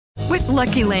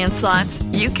Lucky Land Slots,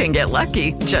 you can get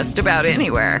lucky just about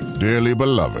anywhere. Dearly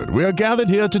beloved, we are gathered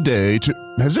here today to...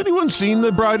 Has anyone seen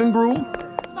the bride and groom?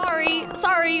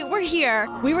 Sorry, we're here.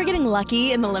 We were getting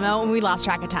lucky in the limo and we lost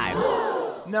track of time.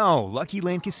 No, Lucky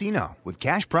Land Casino, with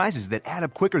cash prizes that add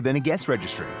up quicker than a guest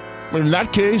registry. In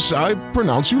that case, I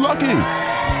pronounce you lucky.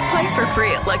 Play for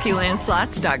free at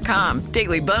LuckyLandSlots.com.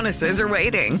 Daily bonuses are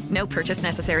waiting. No purchase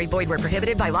necessary. Void where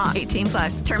prohibited by law.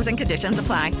 18+. Terms and conditions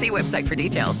apply. See website for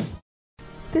details.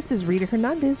 This is Rita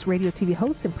Hernandez, radio TV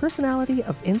host and personality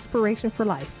of Inspiration for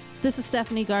Life. This is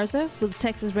Stephanie Garza with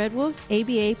Texas Red Wolves,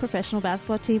 ABA professional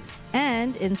basketball team,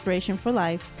 and Inspiration for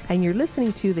Life. And you're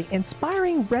listening to the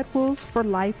Inspiring Red Wolves for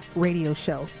Life radio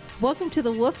show. Welcome to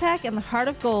the Wolfpack and the Heart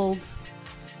of Gold.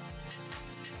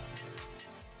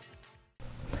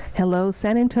 Hello,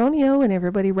 San Antonio and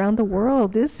everybody around the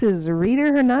world. This is Rita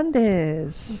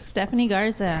Hernandez. Stephanie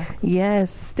Garza. Yes,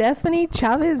 Stephanie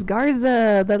Chavez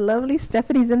Garza. The lovely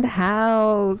Stephanie's in the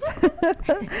house.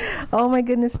 Oh my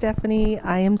goodness, Stephanie.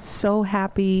 I am so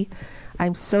happy.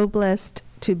 I'm so blessed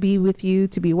to be with you,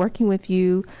 to be working with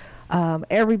you.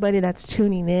 Everybody that's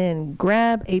tuning in,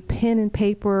 grab a pen and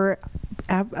paper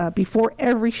before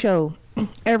every show.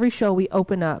 Every show we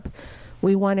open up.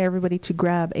 We want everybody to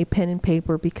grab a pen and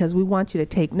paper because we want you to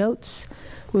take notes.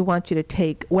 We want you to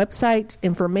take website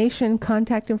information,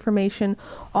 contact information,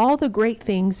 all the great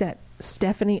things that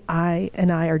Stephanie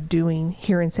and I are doing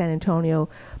here in San Antonio,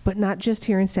 but not just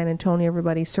here in San Antonio,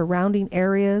 everybody, surrounding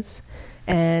areas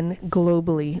and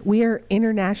globally. We are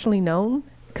internationally known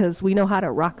because we know how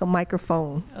to rock a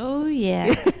microphone. Oh,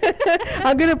 yeah.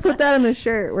 I'm going to put that on the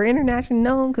shirt. We're internationally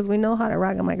known because we know how to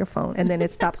rock a microphone. And then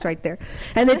it stops right there.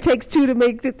 And it takes two to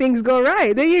make the things go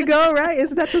right. There you go, right?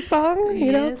 Isn't that the song?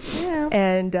 You know? Yeah.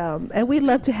 And we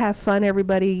love to have fun,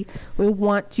 everybody. We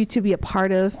want you to be a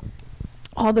part of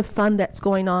all the fun that's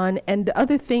going on. And the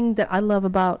other thing that I love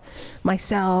about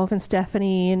myself and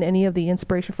Stephanie and any of the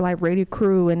Inspiration for Life radio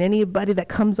crew and anybody that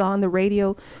comes on the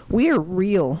radio, we are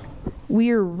real.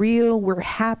 We are real. We're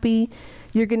happy.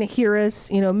 You're going to hear us,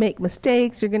 make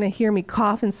mistakes. You're going to hear me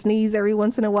cough and sneeze every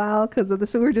once in a while because of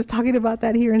this. So we were just talking about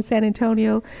that here in San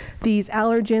Antonio. These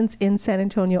allergens in San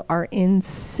Antonio are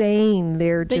insane.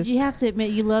 But you have to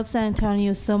admit, you love San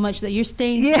Antonio so much that you're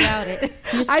staying throughout it.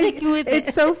 You're sticking with it.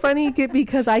 It's so funny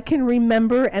because I can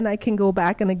remember and I can go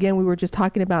back. And again, we were just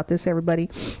talking about this, everybody.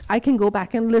 I can go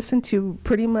back and listen to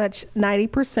pretty much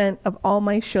 90% of all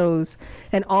my shows.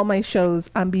 And all my shows,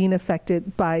 I'm being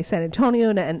affected by San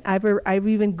Antonio. And I've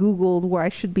even Googled where I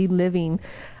should be living,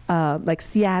 like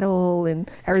Seattle and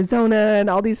Arizona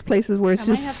and all these places where it's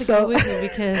just so... I might have to go with you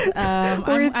because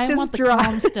I want the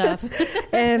calm stuff.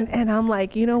 and I'm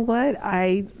like, you know what?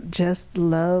 I just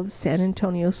love San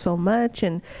Antonio so much.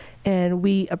 And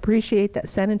we appreciate that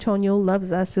San Antonio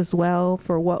loves us as well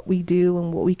for what we do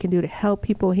and what we can do to help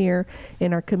people here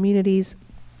in our communities.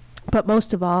 But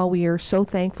most of all, we are so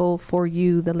thankful for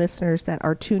you, the listeners that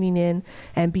are tuning in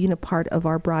and being a part of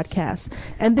our broadcast.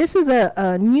 And this is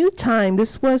a new time.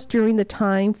 This was during the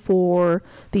time for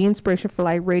the Inspiration for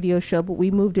Life radio show, but we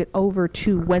moved it over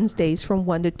to Wednesdays from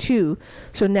 1 to 2.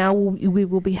 So now we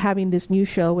will be having this new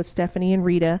show with Stephanie and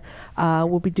Rita.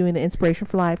 We'll be doing the Inspiration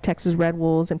for Life, Texas Red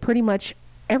Wolves, and pretty much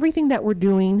everything that we're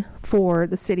doing for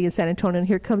the city of San Antonio. And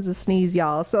here comes the sneeze,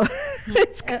 y'all. So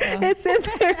it's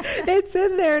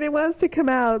in there and it wants to come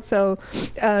out. So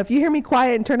if you hear me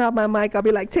quiet and turn off my mic, I'll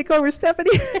be like, take over,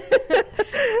 Stephanie.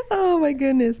 Oh my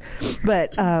goodness.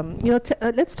 But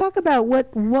let's talk about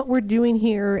what we're doing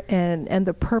here and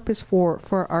the purpose for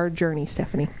our journey,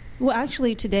 Stephanie. Well,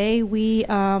 actually today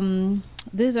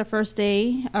this is our first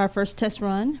day, our first test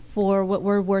run for what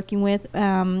we're working with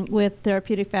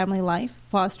Therapeutic Family Life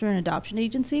Foster and Adoption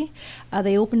Agency.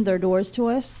 They opened their doors to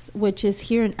us, which is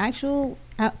here in actually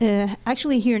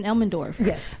here in Elmendorf.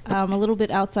 Yes. A little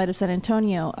bit outside of San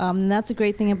Antonio. And that's a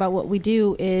great thing about what we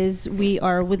do is we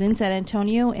are within San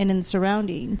Antonio and in the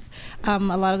surroundings. A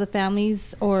lot of the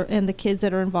families and the kids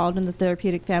that are involved in the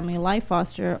Therapeutic Family Life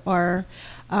Foster are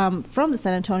from the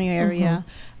San Antonio area.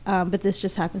 Mm-hmm. But this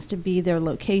just happens to be their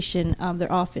location,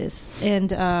 their office.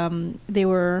 And they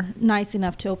were nice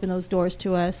enough to open those doors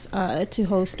to us to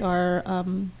host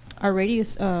our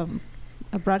radio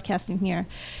broadcasting here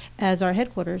as our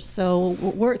headquarters. So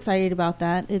we're excited about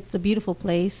that. It's a beautiful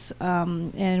place.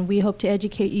 And we hope to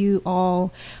educate you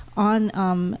all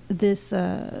on this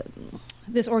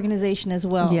organization as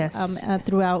well. Yes.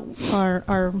 Throughout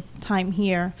our time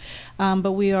here.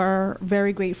 But we are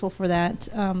very grateful for that.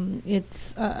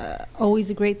 It's always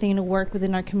a great thing to work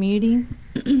within our community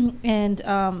and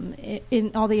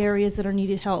in all the areas that are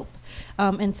needed help.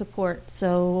 and support.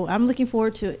 So I'm looking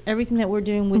forward to everything that we're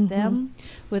doing with them,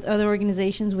 with other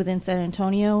organizations within San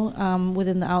Antonio,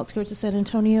 within the outskirts of San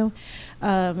Antonio.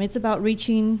 It's about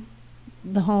reaching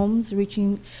the homes,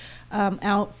 reaching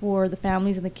out for the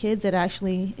families and the kids that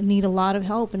actually need a lot of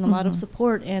help and a lot of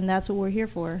support, and that's what we're here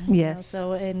for. Yes.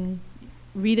 So, and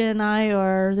Rita and I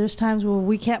there's times where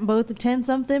we can't both attend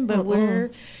something, but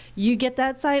you get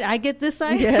that side, I get this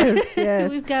side. Yes.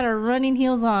 We've got our running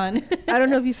heels on. I don't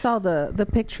know if you saw the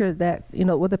picture that,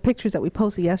 the pictures that we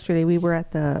posted yesterday. We were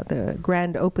at the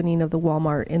grand opening of the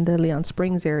Walmart in the Leon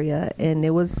Springs area, and it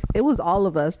was all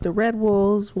of us, the Red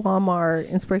Wolves, Walmart,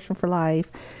 Inspiration for Life.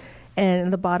 And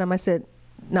at the bottom I said,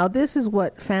 now this is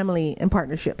what family and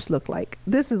partnerships look like.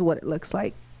 This is what it looks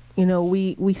like.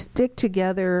 We stick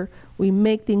together, we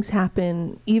make things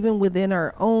happen, even within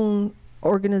our own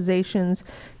organizations.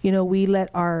 We let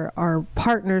our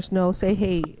partners know, say,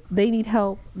 hey, they need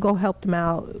help, go help them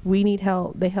out. We need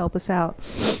help, they help us out.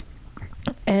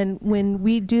 And when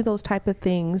we do those type of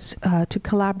things to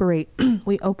collaborate,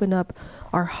 we open up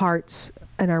our hearts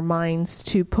and our minds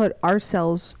to put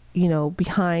ourselves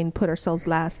behind, put ourselves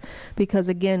last, because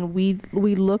again, we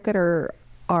look at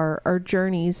our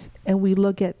journeys and we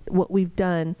look at what we've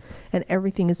done, and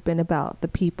everything has been about the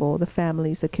people, the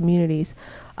families, the communities.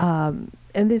 And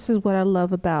this is what I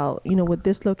love about, with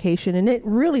this location. And it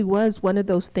really was one of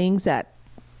those things that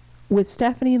with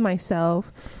Stephanie and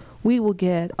myself, we will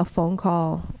get a phone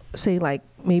call, say like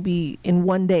maybe in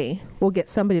one day, we'll get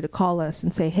somebody to call us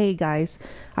and say, hey guys,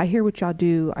 I hear what y'all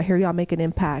do. I hear y'all make an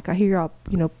impact. I hear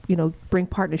y'all, bring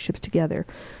partnerships together.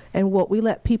 And what we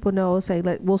let people know, say,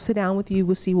 we'll sit down with you.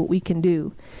 We'll see what we can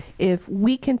do. If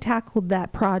we can tackle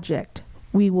that project,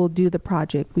 we will do the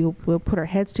project. We'll put our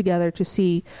heads together to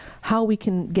see how we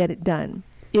can get it done.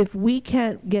 If we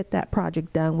can't get that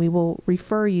project done, we will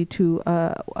refer you to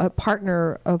a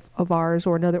partner of ours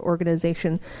or another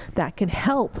organization that can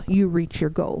help you reach your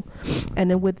goal. And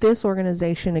then with this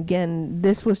organization, again,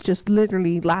 this was just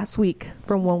literally last week,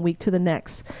 from one week to the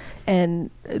next. And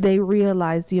they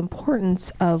realized the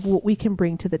importance of what we can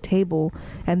bring to the table.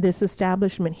 And this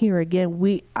establishment here,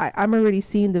 again, I'm already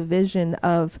seeing the vision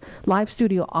of live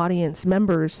studio audience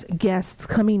members, guests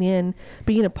coming in,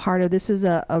 being a part of this. Is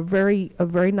a very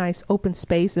nice open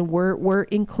space, and we're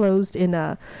enclosed in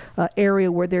a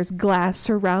area where there's glass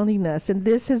surrounding us. And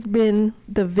this has been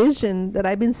the vision that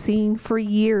I've been seeing for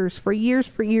years.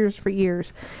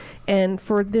 And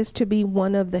for this to be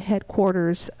one of the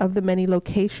headquarters of the many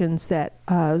locations that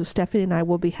Stephanie and I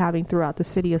will be having throughout the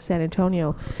city of San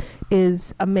Antonio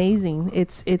is amazing.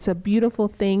 It's a beautiful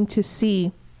thing to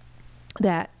see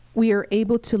that we are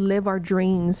able to live our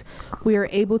dreams. We are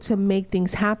able to make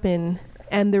things happen.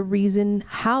 And the reason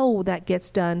how that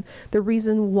gets done, the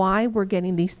reason why we're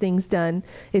getting these things done,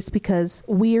 is because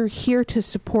we are here to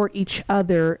support each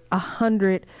other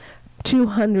 100,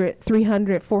 200,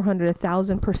 300, 400,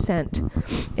 1,000%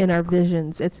 in our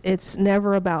visions. It's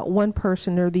never about one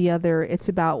person or the other. It's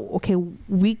about, okay,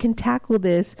 we can tackle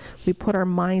this. We put our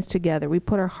minds together. We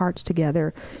put our hearts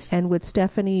together. And with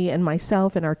Stephanie and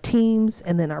myself and our teams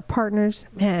and then our partners,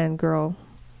 man, girl,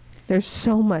 there's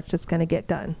so much that's going to get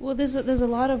done. Well, there's a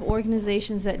lot of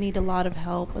organizations that need a lot of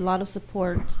help, a lot of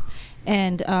support.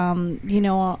 And,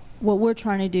 what we're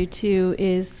trying to do, too,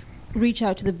 is reach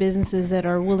out to the businesses that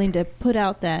are willing to put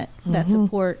out that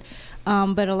support.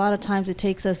 But a lot of times it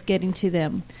takes us getting to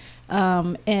them.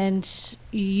 And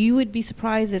you would be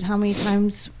surprised at how many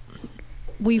times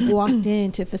we've walked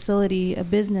into a facility, a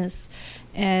business,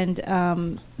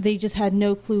 and they just had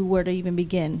no clue where to even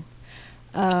begin.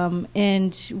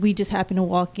 And we just happened to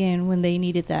walk in when they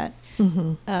needed that.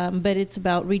 But it's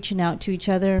about reaching out to each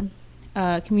other,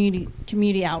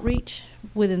 community outreach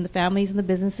within the families and the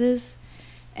businesses.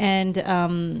 And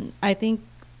I think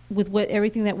with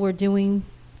everything that we're doing,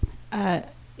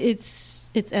 it's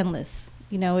endless.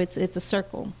 It's a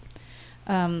circle.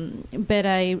 But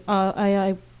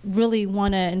I really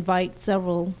want to invite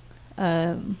several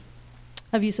of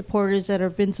you supporters that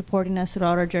have been supporting us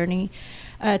throughout our journey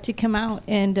to come out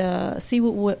and see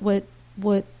what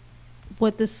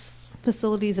this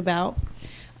facility is about,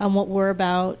 what we're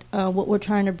about, what we're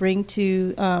trying to bring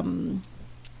to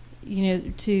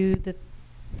to the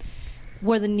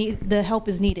where the help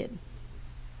is needed.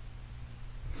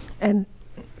 And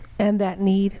that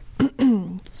need,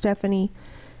 Stephanie.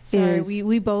 Sorry,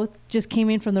 we both just came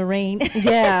in from the rain.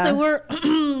 Yeah. So we're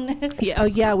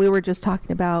we were just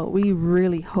talking about, we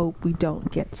really hope we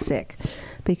don't get sick,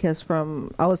 because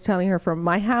I was telling her, from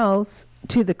my house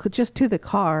to the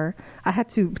car. I had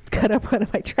to cut up one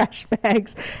of my trash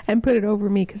bags and put it over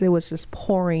me because it was just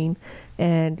pouring.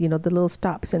 And the little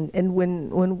stops, and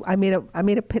when I made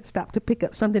a pit stop to pick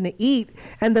up something to eat,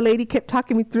 and the lady kept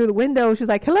talking me through the window. She was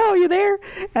like, "Hello, are you there?"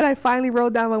 And I finally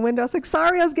rolled down my window. I was like,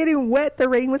 "Sorry, I was getting wet. The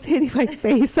rain was hitting my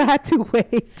face. I had to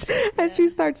wait." And she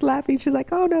starts laughing. She's like,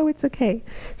 "Oh no, it's okay."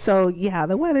 So yeah,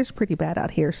 the weather's pretty bad out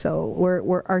here. So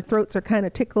our throats are kind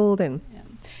of tickled and.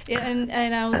 Yeah,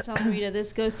 and I was telling Rita,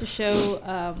 this goes to show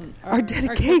our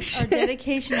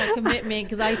dedication, our commitment.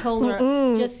 Because I told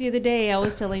her just the other day, I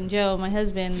was telling Joe, my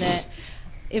husband, that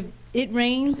if it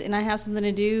rains and I have something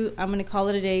to do, I'm going to call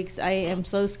it a day because I am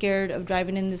so scared of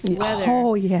driving in this weather.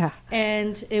 Oh yeah.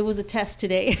 And it was a test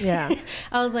today. Yeah.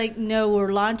 I was like, no,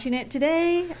 we're launching it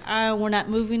today. We're not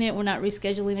moving it. We're not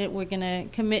rescheduling it. We're going to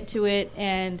commit to it.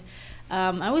 And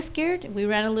I was scared. We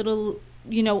ran a little.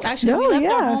 Actually, we left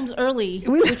our homes early,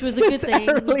 which was a good thing.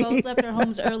 Early. We both left our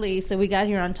homes early, so we got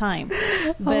here on time.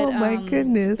 But, oh my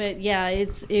goodness! But yeah,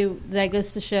 that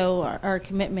goes to show our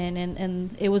commitment,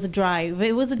 and it was a drive.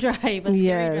 It was a scary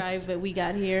drive, but we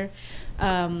got here,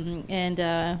 and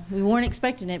we weren't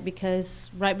expecting it because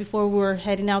right before we were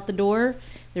heading out the door,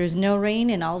 there was no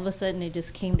rain, and all of a sudden it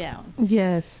just came down.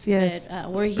 Yes. But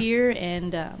we're here,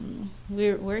 and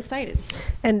we're excited.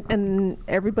 And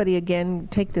everybody, again,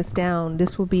 take this down.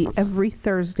 This will be every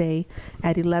Thursday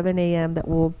at 11 a.m. that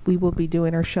we will be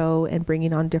doing our show and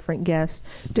bringing on different guests,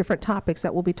 different topics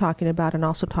that we'll be talking about, and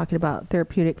also talking about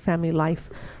therapeutic family life,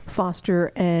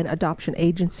 foster and adoption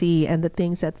agency, and the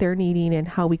things that they're needing and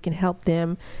how we can help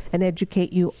them and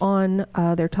educate you on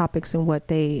their topics and what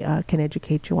they can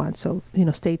educate you on. So,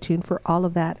 stay tuned for all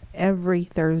of that every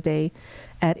Thursday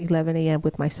at 11 a.m.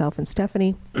 with myself and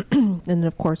Stephanie, and then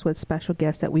of course with special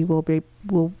guests that we will be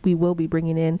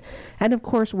bringing in, and of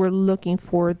course we're looking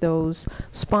for those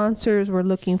sponsors. We're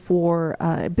looking for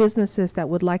businesses that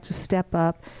would like to step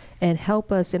up and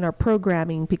help us in our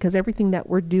programming, because everything that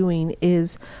we're doing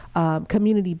is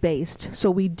community based.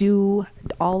 So we do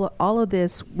all of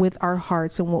this with our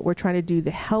hearts and what we're trying to do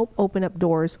to help open up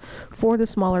doors for the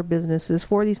smaller businesses,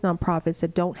 for these nonprofits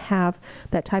that don't have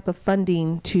that type of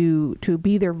funding to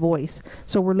be their voice.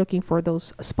 So we're looking for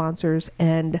those sponsors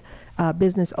and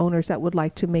business owners that would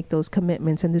like to make those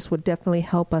commitments, and this would definitely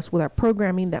help us with our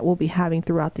programming that we'll be having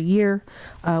throughout the year.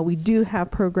 We do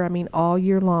have programming all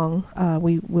year long.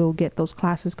 We will get those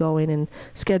classes going and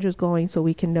schedules going so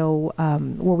we can know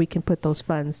where we can put those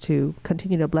funds to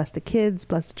continue to bless the kids,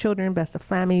 bless the children, bless the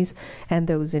families, and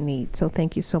those in need. So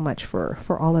thank you so much for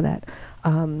all of that.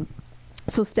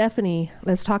 So Stephanie,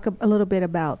 let's talk a little bit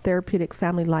about Therapeutic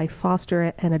Family Life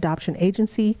Foster and Adoption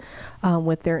Agency,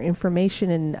 with their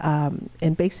information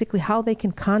and basically how they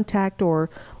can contact or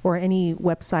any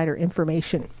website or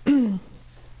information.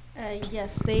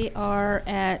 Yes, they are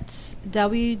at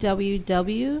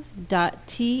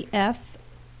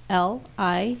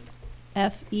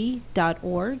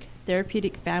www.tflife.org,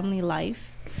 Therapeutic Family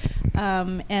Life.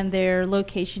 And their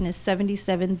location is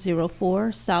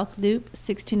 7704 South Loop,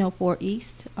 1604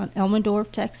 East on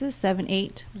Elmendorf, Texas,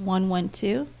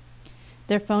 78112.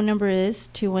 Their phone number is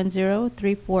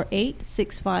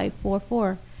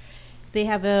 210-348-6544. They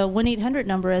have a 1-800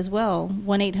 number as well,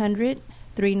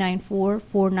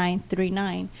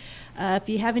 1-800-394-4939. If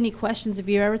you have any questions, if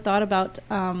you ever thought about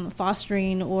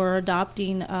fostering or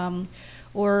adopting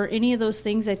or any of those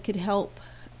things that could help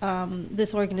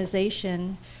this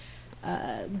organization,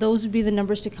 those would be the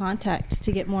numbers to contact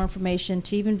to get more information,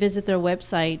 to even visit their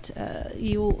website.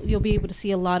 You'll be able to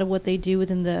see a lot of what they do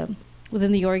within the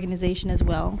organization as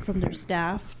well, from their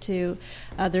staff to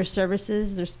their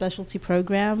services, their specialty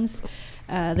programs.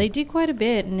 They do quite a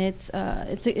bit, and it's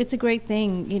a great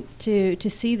thing to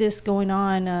see this going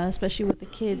on, especially with the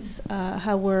kids,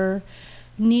 how we're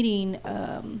needing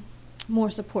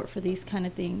more support for these kind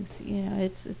of things.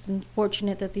 It's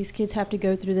unfortunate that these kids have to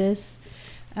go through this,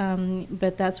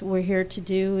 but that's what we're here to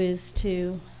do, is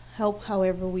to help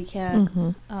however we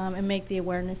can, and make the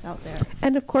awareness out there.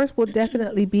 And of course, we'll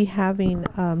definitely be having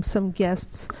some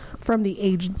guests from the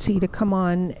agency to come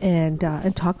on and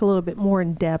talk a little bit more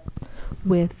in depth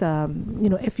with,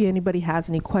 if anybody has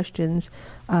any questions,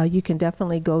 you can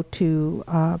definitely go to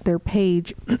their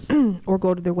page or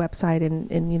go to their website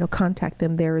and contact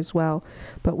them there as well.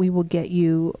 But we will get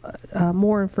you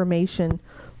more information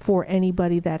for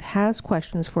anybody that has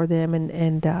questions for them,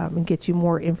 and get you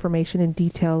more information and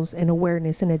details and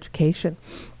awareness and education.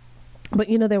 But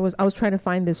I was trying to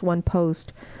find this one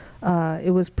post.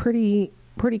 It was pretty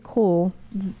cool.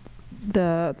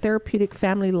 The Therapeutic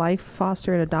Family Life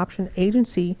Foster and Adoption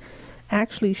Agency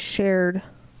actually shared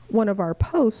one of our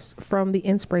posts from the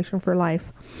Inspiration for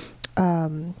Life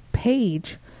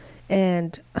page,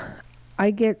 and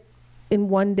I get in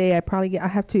one day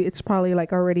it's probably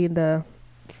like already in the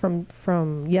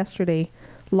from yesterday,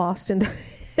 lost in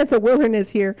the wilderness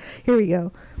here we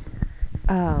go.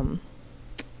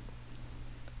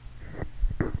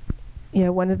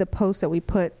 One of the posts that we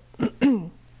put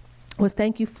was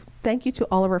thank you to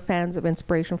all of our fans of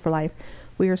Inspiration for Life.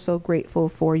 We are so grateful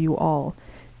for you all.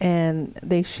 And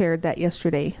they shared that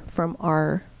yesterday from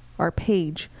our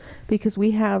page, because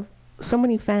we have so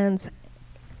many fans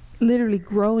literally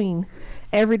growing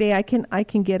every day. I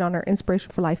can get on our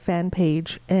Inspiration for Life fan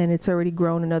page, and it's already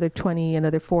grown another 20,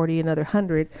 another 40, another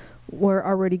 100. We're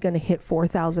already going to hit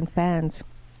 4,000 fans.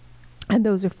 And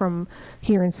those are from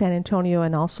here in San Antonio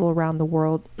and also around the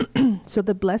world. So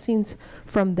the blessings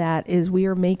from that is we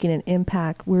are making an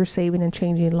impact. We're saving and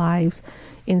changing lives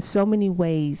in so many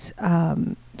ways,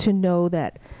 to know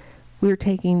that we're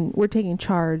taking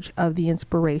charge of the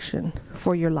inspiration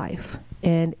for your life.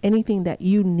 And anything that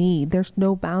you need, there's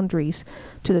no boundaries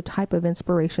to the type of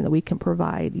inspiration that we can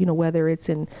provide, whether it's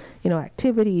in,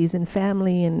 activities and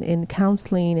family and in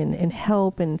counseling and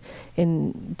help and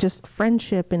in just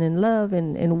friendship and in love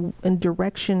and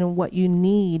direction and what you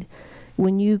need.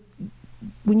 When you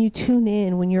tune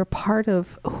in, when you're a part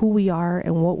of who we are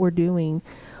and what we're doing,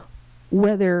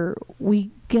 whether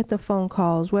we get the phone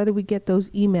calls, whether we get those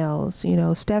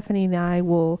emails, Stephanie and I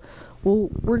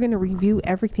we're going to review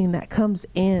everything that comes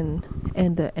in,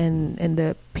 and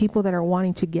the people that are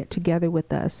wanting to get together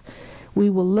with us. We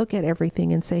will look at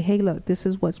everything and say, hey, look, this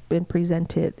is what's been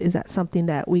presented. Is that something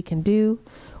that we can do?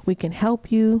 We can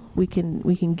help you. We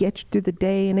can get you through the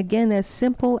day. And again, as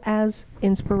simple as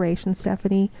inspiration,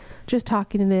 Stephanie, just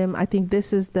talking to them. I think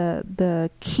this is the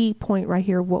key point right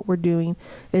here. What we're doing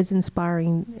is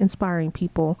inspiring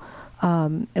people.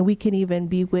 And we can even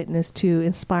be witness to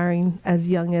inspiring as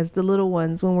young as the little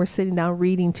ones when we're sitting down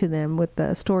reading to them with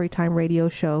the Storytime radio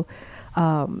show,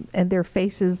 and their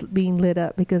faces being lit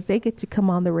up because they get to come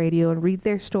on the radio and read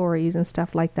their stories and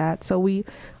stuff like that. So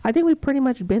I think we've pretty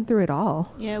much been through it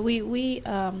all. Yeah, we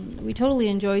totally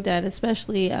enjoyed that,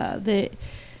 especially the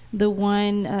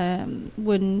one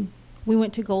when we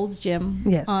went to Gold's Gym.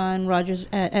 Yes. On Rogers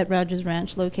at Rogers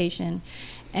Ranch location,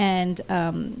 and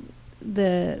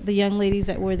the young ladies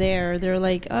that were there, they're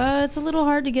like, it's a little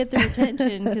hard to get their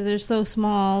attention because they're so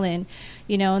small, and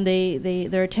and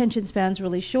their attention span's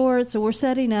really short, so we're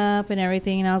setting up and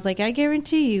everything. And I was like, I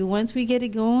guarantee you, once we get it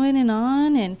going and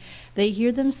on, and they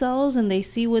hear themselves and they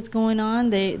see what's going on,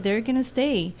 they're gonna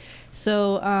stay.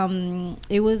 So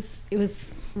it was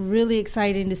really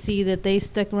exciting to see that they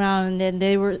stuck around, and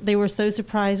they were so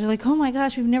surprised. They're like, oh my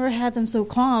gosh, we've never had them so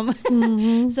calm.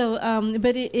 Mm-hmm. So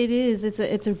but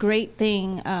it's a great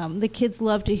thing. The kids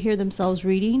love to hear themselves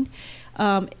reading,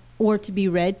 or to be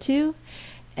read to,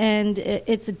 and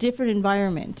it's a different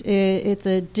environment. It's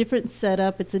a different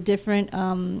setup. It's a different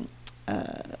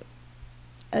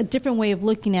way of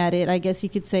looking at it, I guess you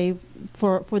could say.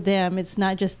 For them, it's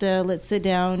not just let's sit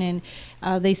down, and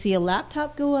they see a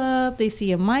laptop go up, they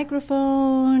see a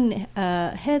microphone,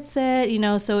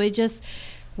 headset, so it just,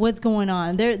 what's going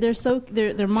on.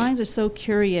 Their minds are so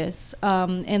curious,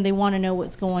 and they want to know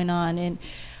what's going on. And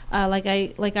like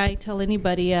I tell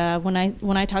anybody, when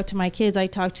I talk to my kids, I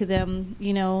talk to them,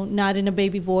 not in a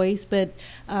baby voice, but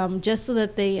just so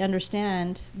that they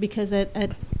understand. Because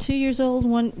at 2 years old,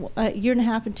 a year and a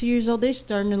half and 2 years old, they're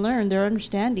starting to learn. They're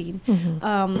understanding, mm-hmm.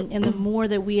 And the more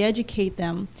that we educate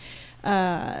them,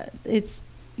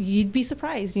 you'd be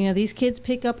surprised. These kids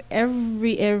pick up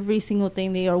every single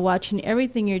thing. They are watching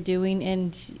everything you're doing,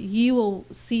 and you will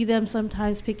see them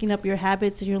sometimes picking up your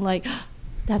habits, and you're like,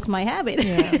 that's my habit.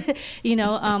 Yeah.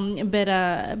 But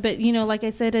like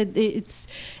I said, it's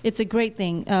a great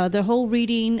thing. The whole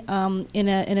reading in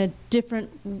a different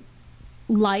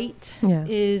light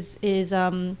is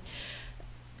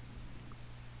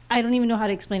I don't even know how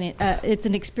to explain it. It's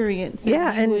an experience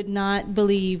that you would not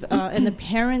believe, and the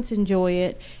parents enjoy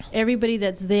it. Everybody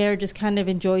that's there just kind of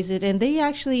enjoys it, and they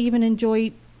actually even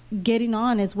enjoy getting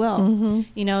on as well.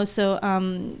 Mm-hmm. So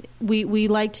we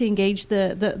like to engage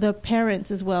the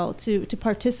parents as well to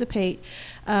participate,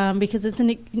 because it's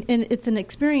an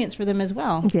experience for them as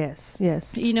well. Yes.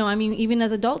 Even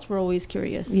as adults, we're always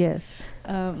curious. Yes.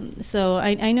 So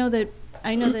I know that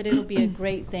it'll be a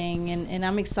great thing, and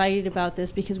I'm excited about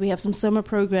this because we have some summer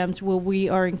programs where we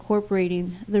are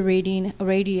incorporating the reading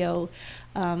radio,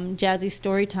 Jazzy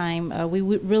Storytime. We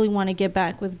really want to get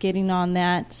back with getting on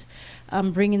that,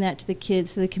 bringing that to the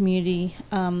kids, to the community,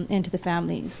 and to the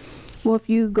families. Well, if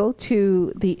you go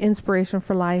to the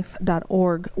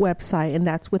inspirationforlife.org website, and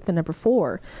that's with the number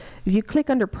 4, if you click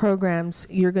under programs,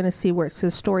 you're going to see where it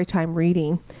says Storytime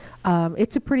Reading.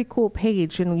 It's a pretty cool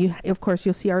page, and of course,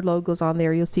 you'll see our logos on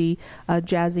there. You'll see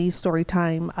Jazzy's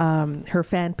Storytime, her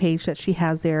fan page that she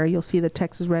has there. You'll see the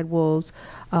Texas Red Wolves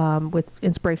with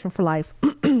Inspiration for Life,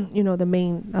 the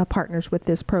main partners with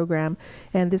this program.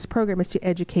 And this program is to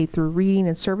educate through reading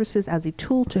and services as a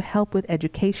tool to help with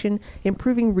education,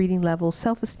 improving reading levels,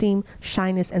 self-esteem,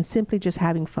 shyness, and simply just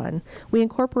having fun. We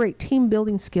incorporate team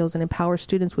building skills and empower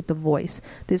students with the voice.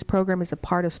 This program is a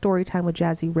part of Storytime with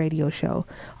Jazzy radio show.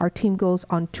 Our team goes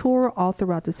on tour all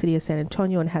throughout the city of San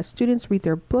Antonio and has students read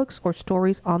their books or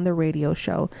stories on the radio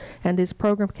show. And this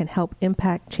program can help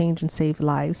impact, change, and save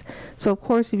lives. So, of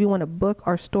course, if you want to book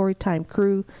our Storytime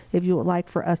crew, if you would like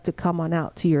for us to come on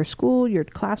out to your school, your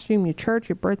classroom, your church,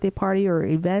 your birthday party, or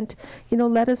event,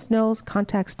 let us know.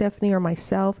 Contact Stephanie or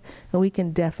myself, and we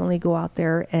can definitely go out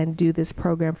there and do this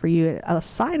program for you,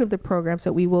 aside of the programs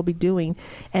that we will be doing.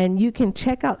 And you can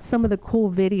check out some of the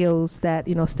cool videos that,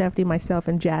 Stephanie, myself,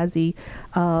 and Jazzy,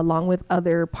 along with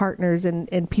other partners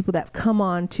and people that come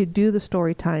on to do the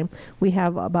story time. We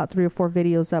have about 3 or 4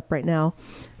 videos up right now.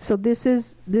 So this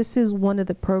is one of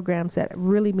the programs that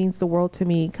really means the world to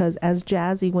me, because as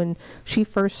Jazzy, when she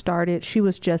first started, she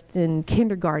was just in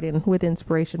kindergarten with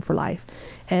Inspiration for Life.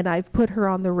 And I've put her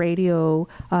on the radio.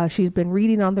 She's been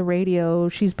reading on the radio.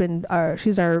 She's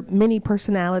our mini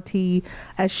personality.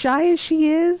 As shy as she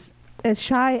is, as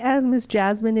shy as Miss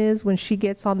Jasmine is when she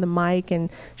gets on the mic and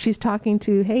she's talking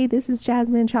to, hey, this is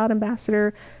Jasmine, Child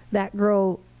Ambassador, that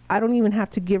girl, I don't even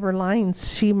have to give her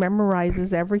lines. She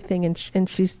memorizes everything, and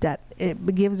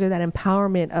it gives her that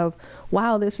empowerment of,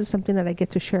 wow, this is something that I get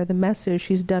to share the message.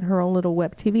 She's done her own little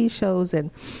web TV shows,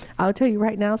 and I'll tell you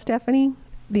right now, Stephanie,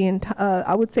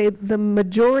 I would say the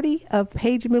majority of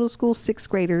Page Middle School 6th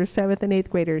graders, 7th and 8th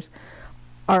graders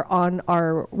are on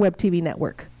our web TV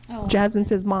network. Oh, Jasmine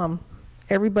says, Mom,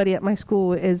 everybody at my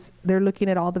school they're looking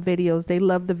at all the videos. They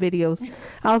love the videos.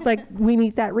 I was like, we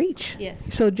need that reach.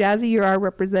 Yes. So Jazzy, you're our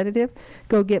representative.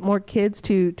 Go get more kids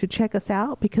to check us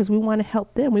out, because we want to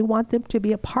help them. We want them to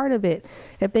be a part of it.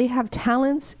 If they have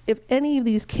talents, if any of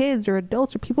these kids or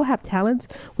adults or people have talents,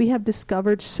 we have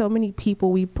discovered so many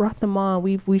people. We brought them on.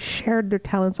 We've shared their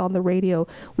talents on the radio.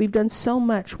 We've done so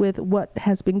much with what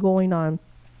has been going on,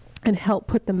 and help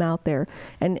put them out there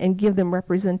and give them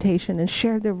representation and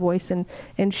share their voice and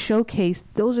showcase.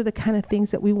 Those are the kind of things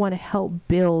that we want to help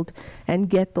build and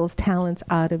get those talents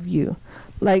out of you.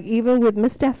 Like even with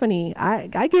Miss Stephanie,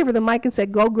 I gave her the mic and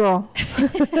said, go girl,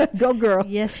 go girl.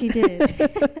 Yes, she did.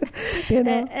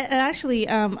 And actually,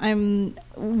 I'm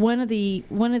one of the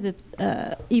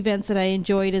events that I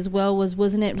enjoyed as well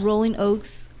wasn't it Rolling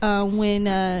Oaks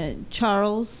when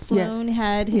Charles Sloan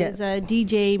had his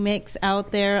DJ mix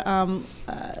out there.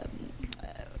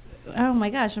 Oh my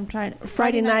gosh, I'm trying.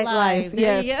 Friday Night Live.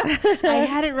 There you go. I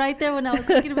had it right there when I was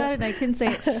thinking about it, and I couldn't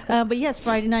say it. But yes,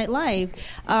 Friday Night Live.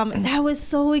 That was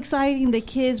so exciting. The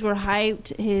kids were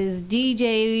hyped. His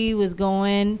DJ was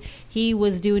going. He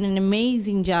was doing an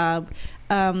amazing job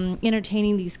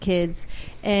entertaining these kids.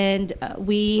 And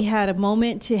we had a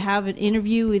moment to have an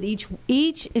interview with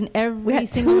each and every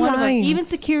single one of them, even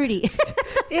security.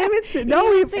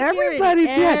 Everybody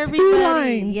had 2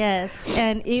 lines. Yes,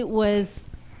 and it was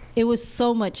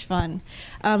so much fun.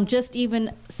 Just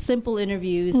even simple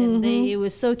interviews, and it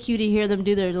was so cute to hear them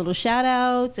do their little shout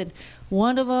outs. And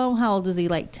one of them, how old was he?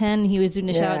 Like 10. He was doing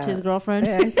a shout out to his girlfriend.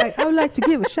 Yeah, he's like, I would like to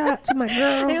give a shout out to my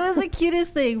girl. It was the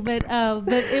cutest thing, but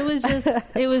it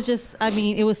was just. I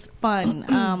mean, it was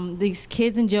fun. These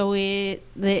kids enjoy it.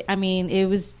 It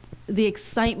was. The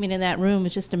excitement in that room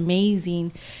is just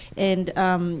amazing, and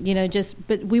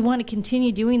but we want to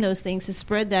continue doing those things to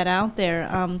spread that out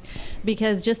there,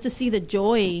 because just to see the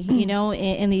joy,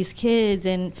 in these kids,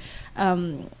 and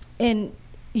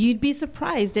you'd be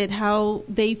surprised at how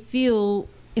they feel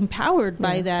empowered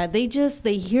by that. They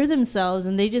hear themselves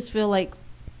and they just feel like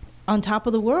on top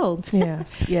of the world.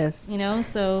 Yes.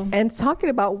 So. And talking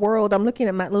about world, I'm looking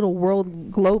at my little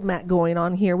world globe map going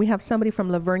on here. We have somebody from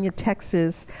Lavernia,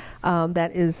 Texas,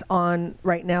 that is on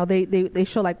right now. They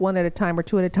show like 1 at a time or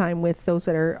 2 at a time with those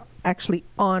that are actually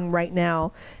on right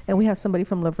now. And we have somebody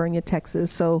from Lavernia,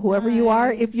 Texas. So whoever you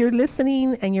are, if you're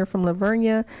listening and you're from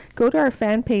Lavernia, go to our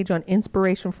fan page on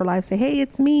Inspiration for Life. Say, hey,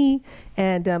 it's me.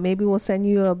 And maybe we'll send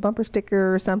you a bumper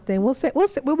sticker or something.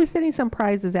 We'll be sending some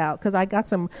prizes out, because I got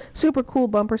some super cool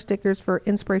bumper stickers for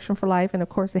Inspiration for Life. And of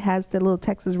course, it has the little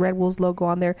Texas Red Wolves logo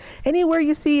on there. Anywhere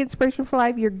you see Inspiration for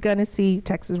Life, you're going to see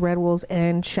Texas Red Wolves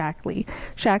and Shackley.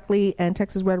 Shackley and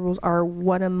Texas Red Wolves are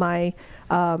one of my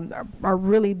are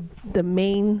really the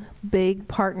main big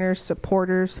partners,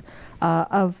 supporters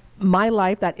of my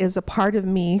life that is a part of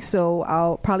me. So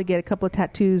I'll probably get a couple of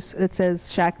tattoos that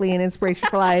says Shackley and Inspiration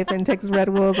for Life and Texas Red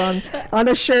Wolves on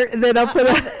a shirt, and then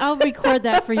I'll record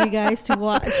that for you guys to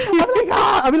watch.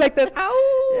 I'll be like this,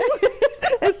 ow.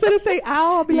 Instead of saying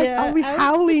ow, I'll be like, I'll be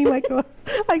howling like a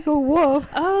wolf.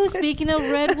 Oh, speaking of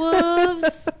Red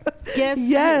Wolves,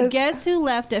 guess who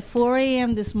left at 4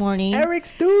 a.m. this morning? Eric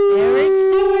Stewart.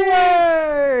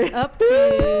 Up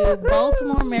to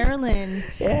Baltimore, Maryland.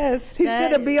 Yes, he's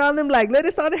going to be on them like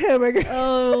lettuce on a hamburger.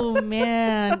 Oh,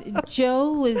 man.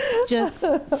 Joe was just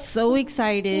so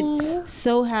excited,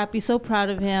 so happy, so proud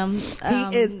of him.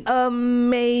 He is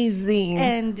amazing.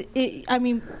 And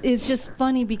it's just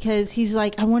funny because he's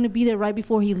like, I want to be there right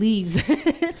before he leaves.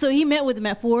 So he met with him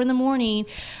at 4 a.m,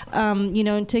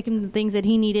 and took him the things that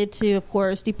he needed to, of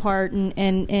course, depart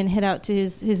and head out to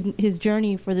his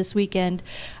journey for this weekend.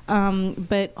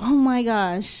 But oh my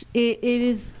gosh, it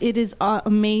is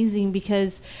amazing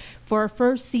because for our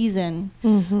first season,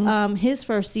 his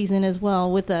first season as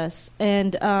well with us,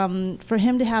 and for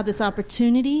him to have this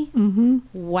opportunity,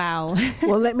 wow.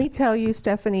 Well, let me tell you,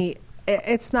 Stephanie,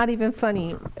 it's not even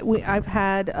funny. I've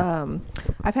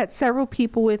had several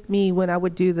people with me when I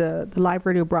would do the live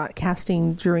radio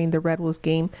broadcasting during the Red Wolves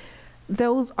game.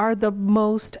 Those are the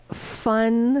most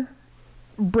fun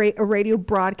radio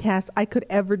broadcast I could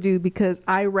ever do because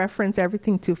I reference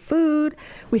everything to food.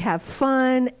 We have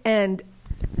fun, and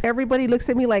everybody looks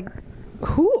at me like,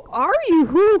 who are you?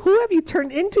 Who have you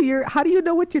turned into? How do you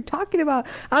know what you're talking about?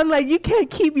 I'm like, you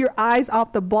can't keep your eyes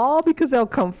off the ball because they'll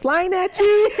come flying at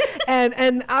you.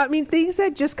 and I mean, things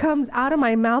that just comes out of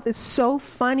my mouth is so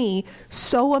funny,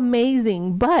 so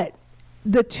amazing. But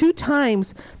the 2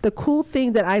 times, the cool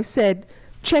thing that I've said,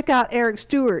 check out Eric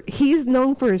Stewart. He's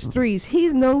known for his threes.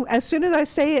 He's known, as soon as I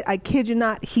say it, I kid you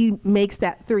not, he makes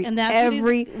that three. And that's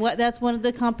that's one of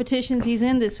the competitions he's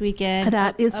in this weekend.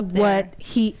 That is what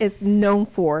he is known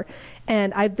for.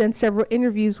 And I've done several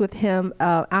interviews with him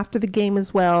after the game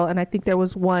as well. And I think there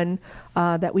was one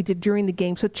that we did during the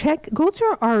game. So go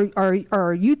to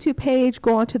our YouTube page,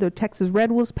 go onto the Texas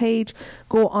Red Wolves page,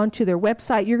 go onto their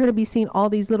website. You're going to be seeing all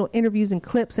these little interviews and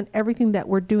clips and everything that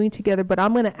we're doing together. But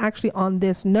I'm going to actually, on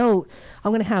this note,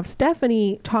 I'm going to have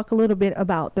Stephanie talk a little bit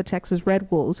about the Texas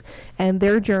Red Wolves and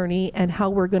their journey and how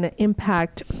we're going to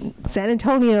impact San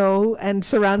Antonio and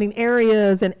surrounding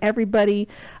areas and everybody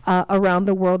around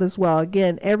the world as well.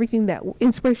 Again, everything that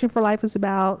Inspiration for Life is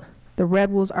about, the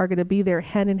Red Wolves are going to be there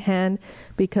hand in hand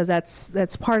because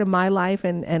that's part of my life,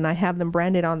 and I have them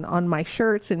branded on my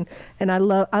shirts, and I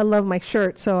love my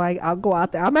shirt, so I'll go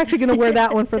out there. I'm actually going to wear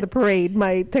that one for the parade,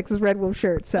 my Texas Red Wolf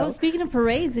shirt. So, speaking of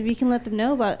parades, if you can let them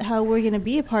know about how we're going to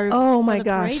be a part of the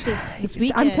parade this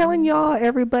weekend. I'm telling y'all,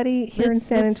 everybody here in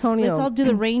San Antonio. Let's all do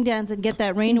the rain dance and get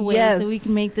that rain away so we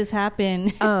can make this happen.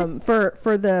 For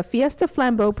the Fiesta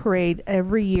Flambeau parade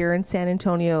every year in San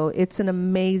Antonio, it's an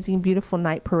amazing, beautiful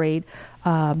night parade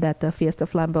that the Fiesta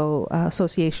Flambeau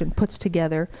Association puts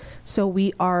together. So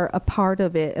we are a part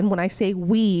of it. And when I say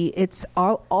we, it's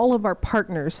all of our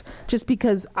partners. Just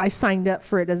because I signed up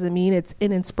for it doesn't mean it's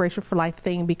an Inspiration for Life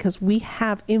thing, because we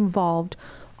have involved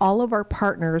all of our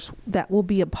partners that will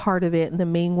be a part of it. And the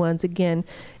main ones, again,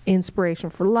 Inspiration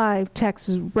for Life,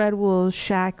 Texas Red Wolves,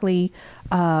 Shackley,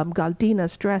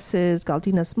 Galdina's Dresses,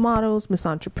 Galdina's Models, Miss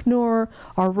Entrepreneur,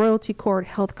 our Royalty Court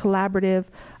Health Collaborative,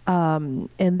 and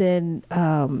then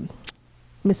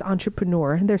Miss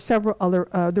Entrepreneur. And there's several other,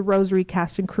 the Rosary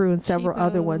Cast and Crew and several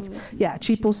other ones. Yeah,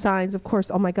 Cheapo Signs, of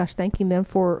course. Oh my gosh, thanking them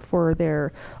for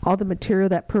their all the material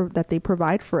that they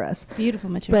provide for us. Beautiful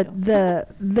material. But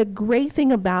the great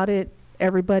thing about it,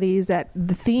 everybody, is that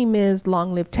the theme is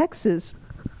Long Live Texas.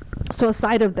 So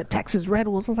aside of the Texas Red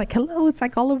Wolves, I was like, hello, it's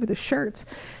like all over the shirts.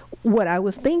 What I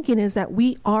was thinking is that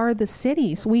we are the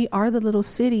cities. We are the little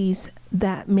cities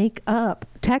that make up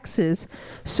Texas.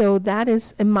 So that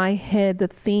is, in my head, the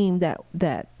theme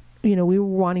that we were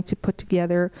wanting to put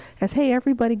together as, hey,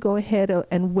 everybody go ahead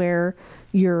and wear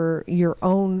your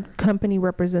own company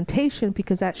representation,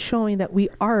 because that's showing that we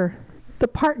are the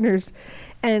partners.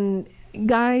 And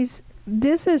guys,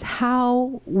 this is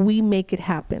how we make it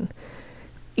happen.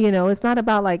 It's not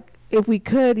about like, if we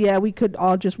could, we could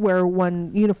all just wear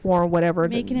one uniform or whatever.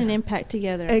 Making an impact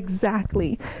together.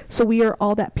 Exactly. So we are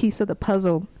all that piece of the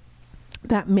puzzle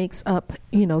that makes up,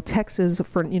 Texas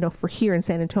for here in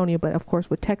San Antonio, but of course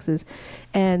with Texas.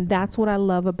 And that's what I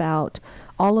love about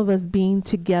all of us being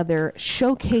together,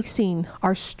 showcasing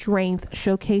our strength,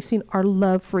 showcasing our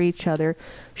love for each other,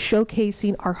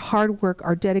 showcasing our hard work,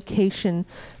 our dedication,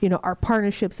 our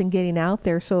partnerships and getting out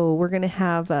there. So we're going to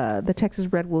have the Texas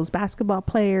Red Wolves basketball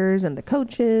players and the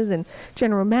coaches and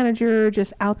general manager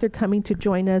just out there coming to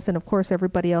join us. And of course,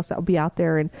 everybody else that will be out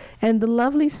there. And the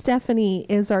lovely Stephanie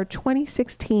is our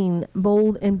 2016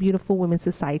 Bold and Beautiful Women's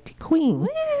Society Queen. Woo!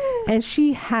 And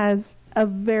she has a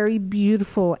very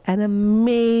beautiful and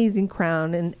amazing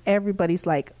crown, and everybody's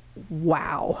like,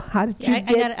 wow, how did you get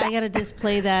that? I got to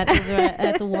display that over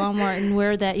at the Walmart and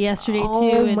wear that yesterday too.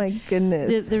 Oh my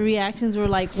goodness. The reactions were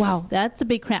like, wow, that's a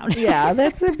big crown. Yeah,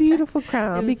 that's a beautiful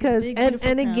crown because,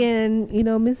 and again,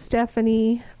 Miss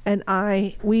Stephanie and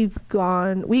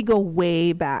we go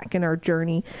way back in our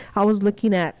journey. I was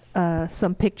looking at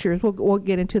some pictures. We'll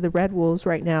get into the Red Wolves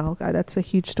right now. That's a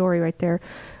huge story right there.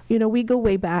 We go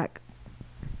way back.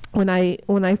 When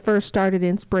I first started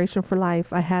Inspiration for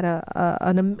Life, I had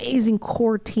an amazing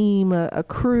core team, a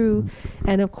crew,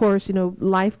 and of course,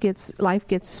 life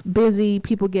gets busy.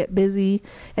 People get busy,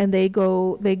 and they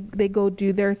go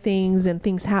do their things, and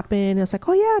things happen. And it's like,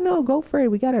 oh yeah, no, go for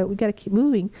it. We gotta keep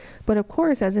moving. But of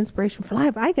course, as Inspiration for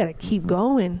Life, I gotta keep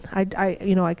going.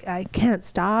 I can't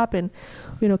stop, and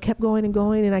kept going and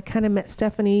going. And I kind of met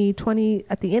Stephanie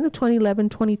at the end of 2011,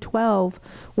 2012,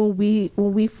 when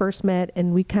we first met,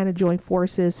 and we kind of joined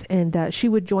forces. And she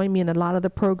would join me in a lot of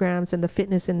the programs and the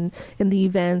fitness and the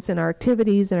events and our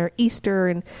activities and our Easter,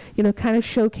 and kind of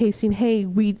showcasing, hey,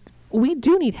 we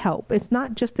do need help. It's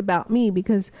not just about me,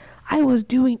 because I was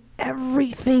doing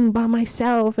everything by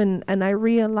myself, and I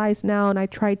realize now, and I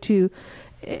try to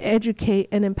educate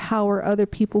and empower other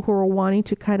people who are wanting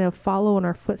to kind of follow in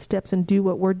our footsteps and do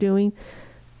what we're doing.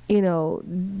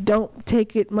 Don't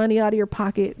take money out of your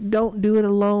pocket. Don't do it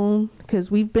alone, because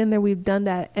we've been there, we've done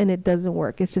that, and it doesn't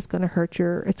work. It's just going to hurt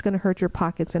your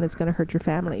pockets, and it's going to hurt your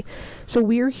family. So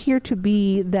we're here to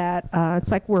be that. It's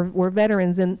like we're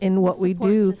veterans in what we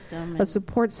do, a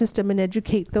support system, and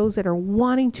educate those that are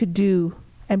wanting to do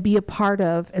and be a part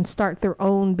of and start their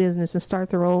own business and start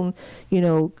their own,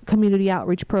 community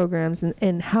outreach programs,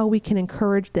 and how we can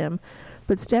encourage them.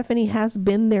 But Stephanie has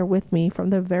been there with me from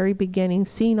the very beginning,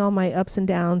 seeing all my ups and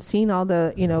downs, seeing all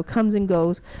the, comes and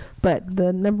goes. But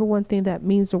the number one thing that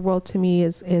means the world to me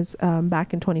is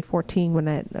back in 2014 when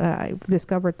I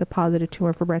discovered the positive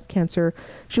tumor for breast cancer.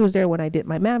 She was there when I did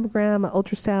my mammogram, my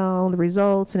ultrasound, the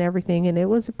results and everything. And it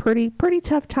was a pretty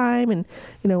tough time. And,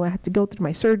 I had to go through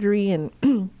my surgery,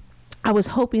 and I was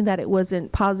hoping that it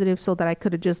wasn't positive so that I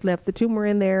could have just left the tumor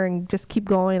in there and just keep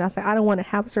going. I said, I don't want to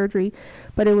have surgery.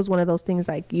 But it was one of those things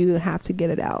like, you have to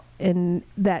get it out. And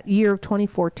that year of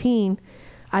 2014,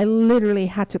 I literally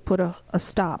had to put a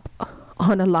stop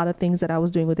on a lot of things that I was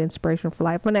doing with Inspiration for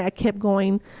Life. And I kept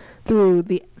going through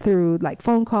like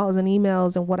phone calls and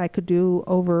emails and what I could do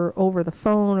over the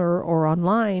phone or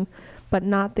online, but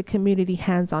not the community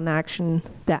hands-on action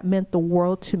that meant the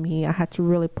world to me. I had to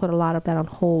really put a lot of that on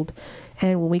hold.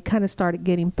 And when we kind of started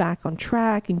getting back on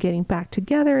track and getting back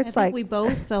together, it's like we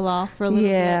both fell off for a little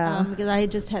bit because I had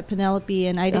just had Penelope,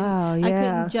 and I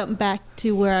couldn't jump back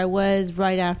to where I was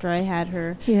right after I had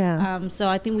her. Yeah. So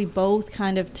I think we both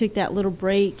kind of took that little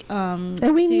break and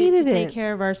we needed to take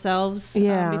care of ourselves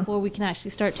before we can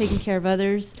actually start taking care of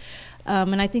others.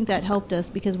 And I think that helped us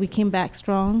because we came back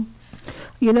strong.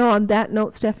 On that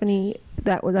note, Stephanie,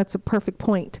 that's a perfect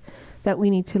point that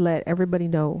we need to let everybody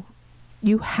know.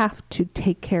 You have to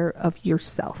take care of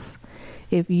yourself.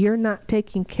 If you're not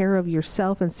taking care of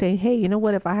yourself and saying, hey, you know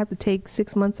what, if I have to take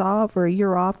 6 months off or a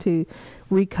year off to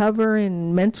recover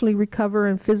and mentally recover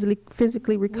and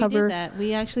physically recover. We did that.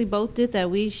 We actually both did that.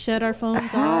 We shut our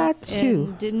phones off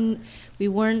and we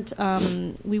weren't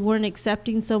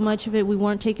accepting so much of it. We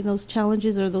weren't taking those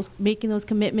challenges or making those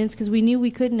commitments because we knew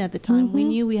we couldn't at the time. Mm-hmm. We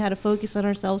knew we had to focus on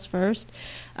ourselves first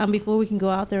before we can go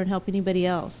out there and help anybody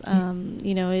else.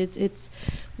 It's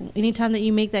anytime that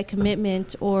you make that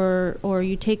commitment or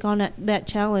you take on that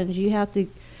challenge, you have to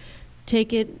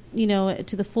take it,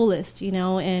 to the fullest,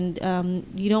 and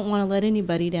you don't want to let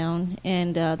anybody down.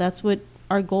 And that's what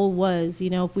our goal was.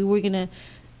 If we were going to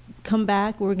come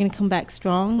back, we were going to come back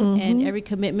strong. Mm-hmm. And every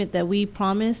commitment that we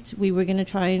promised, we were going to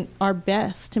try our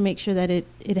best to make sure that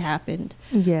it happened.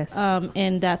 Yes.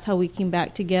 And that's how we came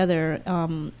back together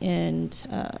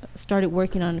and started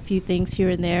working on a few things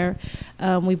here and there.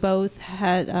 We both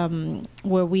had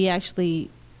where we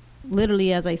actually,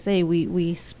 literally, as I say,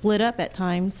 we split up at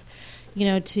times.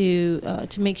 to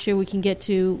make sure we can get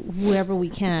to whoever we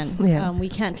can. Yeah. We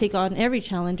can't take on every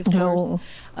challenge, of course.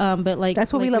 But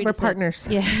that's what we love, our partners.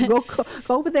 Yeah. go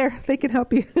over there. They can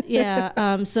help you. Yeah.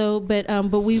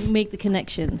 But we make the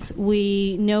connections.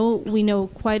 We know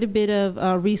quite a bit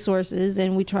of resources,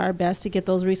 and we try our best to get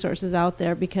those resources out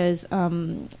there because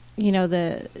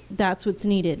that's what's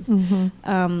needed. Mm-hmm.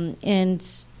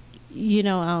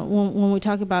 When we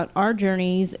talk about our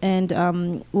journeys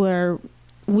and where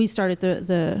we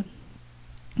started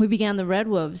we began the Red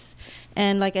Wolves,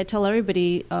 and like I tell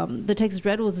everybody, the Texas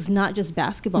Red Wolves is not just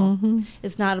basketball. Mm-hmm.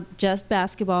 It's not just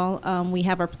basketball. We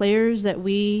have our players that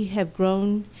we have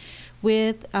grown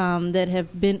with,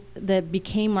 that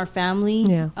became our family.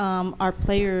 Yeah. Our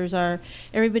players,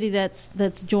 everybody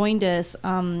that's joined us.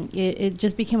 It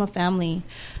just became a family.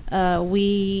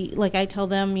 Like I tell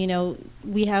them,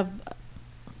 we have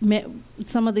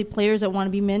some of the players that want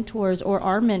to be mentors or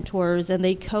are mentors, and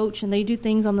they coach and they do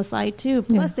things on the side too.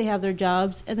 Plus they have their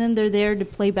jobs, and then they're there to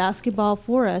play basketball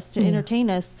for us, to entertain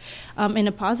us in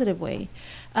a positive way.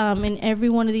 And every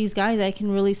one of these guys, I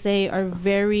can really say, are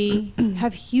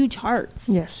have huge hearts,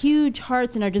 huge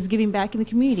hearts, and are just giving back in the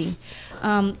community.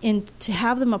 And to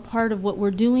have them a part of what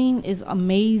we're doing is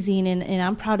amazing, and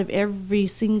I'm proud of every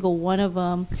single one of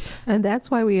them. And that's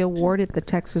why we awarded the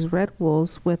Texas Red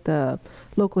Wolves with the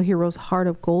Local Heroes Heart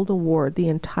of Gold Award, the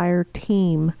entire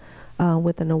team.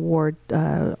 With an award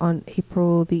on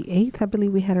April the 8th, I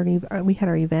believe we had our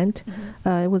event. Mm-hmm.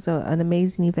 It was an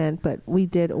amazing event, but we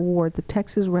did award the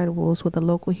Texas Red Wolves with the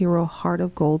Local Hero Heart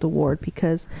of Gold Award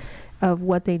because of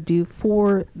what they do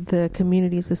for the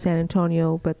communities of San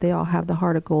Antonio, but they all have the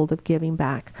heart of gold of giving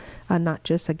back, not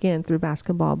just, again, through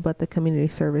basketball, but the community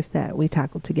service that we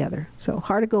tackled together. So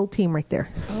heart of gold team right there.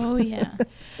 Oh, yeah.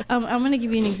 I'm going to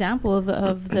give you an example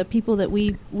of the people that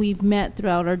we've met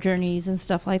throughout our journeys and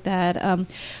stuff like that.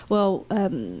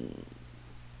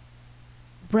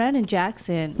 Brandon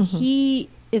Jackson, mm-hmm. he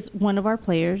is one of our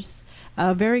players,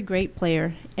 a very great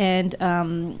player, and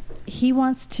he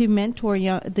wants to mentor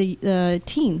the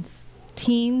teens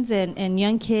and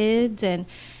young kids and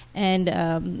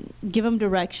give them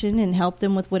direction and help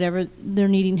them with whatever they're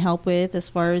needing help with as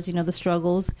far as the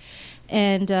struggles.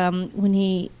 And when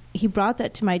he brought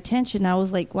that to my attention, I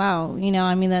was like, wow,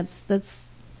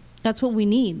 that's what we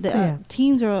need.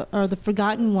 Teens are the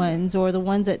forgotten ones, or the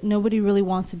ones that nobody really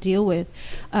wants to deal with.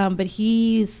 But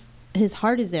his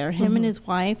heart is there. Him mm-hmm. and his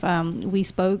wife, we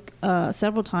spoke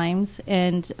several times,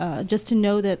 and just to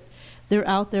know that they're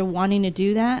out there wanting to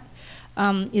do that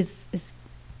is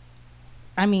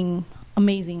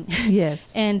amazing.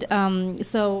 Yes. And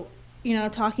so,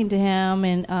 talking to him,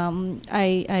 and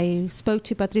I spoke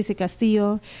to Patricia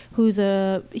Castillo, who's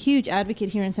a huge advocate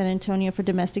here in San Antonio for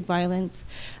domestic violence.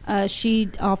 She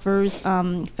offers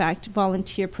FACT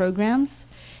volunteer programs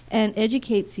and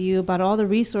educates you about all the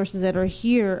resources that are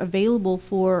here available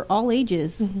for all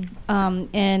ages.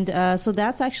 Mm-hmm. So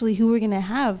that's actually who we're going to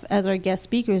have as our guest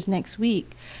speakers next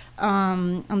week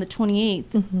on the 28th,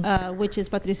 mm-hmm. Which is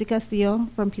Patricia Castillo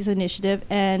from Peace Initiative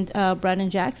and Brandon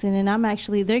Jackson. And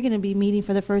they're going to be meeting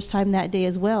for the first time that day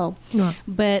as well. Yeah.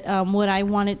 But what I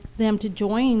wanted them to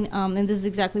join, and this is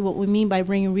exactly what we mean by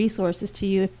bringing resources to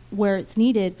you where it's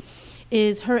needed,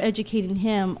 is her educating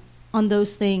him on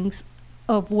those things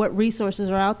of what resources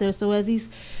are out there. So as he's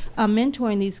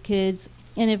mentoring these kids,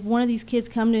 and if one of these kids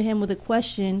come to him with a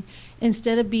question,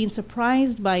 instead of being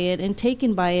surprised by it and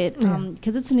taken by it,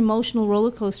 because it's an emotional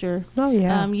roller coaster. Oh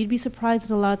yeah. You'd be surprised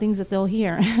at a lot of things that they'll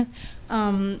hear.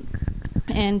 But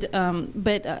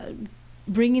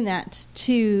bringing that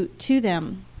to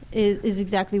them is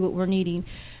exactly what we're needing.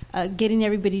 Getting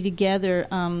everybody together.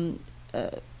 And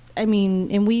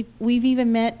we've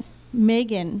even met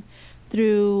Megan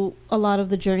through a lot of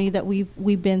the journey that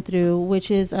we've been through,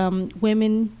 which is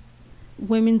women's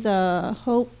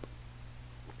hope.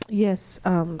 Yes,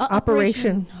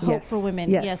 Operation Hope for Women.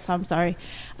 Yes, I'm sorry.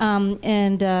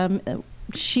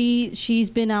 She's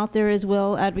been out there as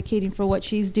well, advocating for what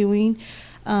she's doing,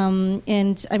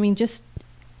 just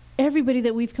everybody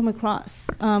that we've come across,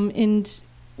 and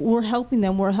we're helping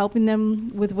them. We're helping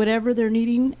them with whatever they're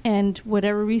needing and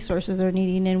whatever resources they're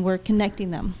needing, and we're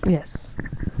connecting them. Yes.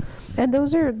 And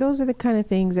those are the kind of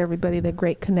things, everybody, the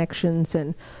great connections,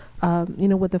 and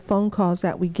with the phone calls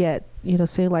that we get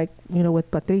say like,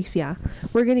 with Patricia,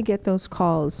 we're going to get those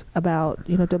calls about,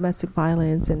 domestic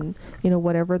violence and,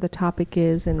 whatever the topic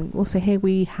is. And we'll say, hey,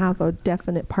 we have a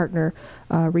definite partner,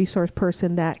 resource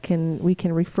person that we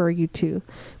can refer you to,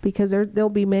 because there'll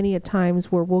be many a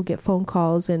times where we'll get phone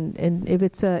calls and if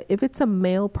it's a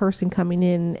male person coming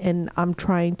in and I'm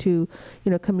trying to,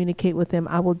 communicate with them,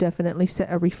 I will definitely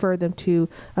refer them to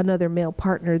another male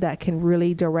partner that can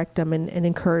really direct them and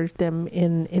encourage them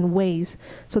in ways.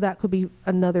 So that could be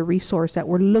another resource that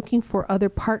we're looking for, other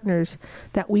partners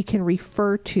that we can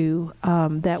refer to,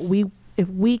 if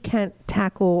we can't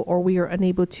tackle or we are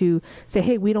unable to say,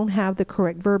 hey, we don't have the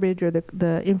correct verbiage or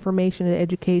the information and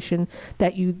education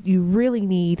that you really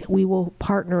need, we will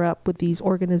partner up with these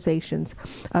organizations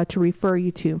to refer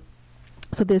you to.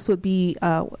 So this would be,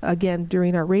 again,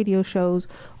 during our radio shows,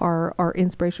 our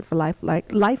Inspiration for Life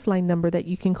lifeline number that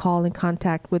you can call and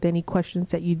contact with any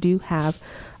questions that you do have,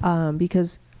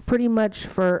 because pretty much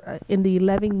in the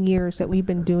 11 years that we've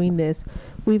been doing this,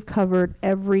 we've covered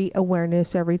every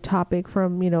awareness, every topic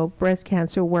from, breast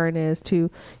cancer awareness to,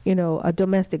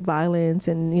 domestic violence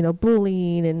and,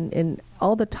 bullying and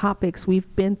all the topics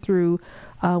we've been through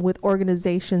with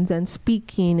organizations and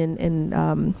speaking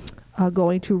and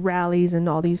going to rallies and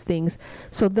all these things.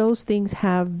 So those things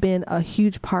have been a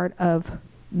huge part of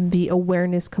the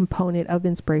awareness component of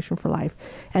Inspiration for Life.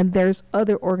 And there's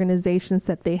other organizations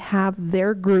that they have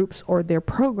their groups or their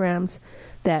programs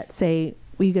that say,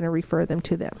 we're going to refer them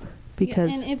to them.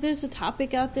 Because and if there's a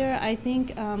topic out there, I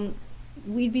think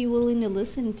we'd be willing to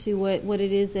listen to what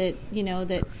it is that,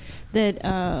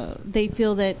 that they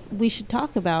feel that we should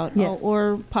talk about. Yes.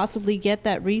 or possibly get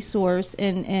that resource.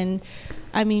 And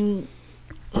I mean,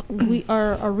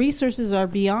 our resources are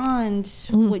beyond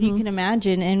what you can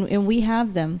imagine, and we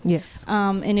have them. Yes.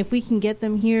 And if we can get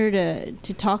them here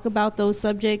to talk about those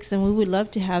subjects, then we would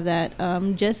love to have that.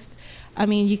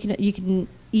 You can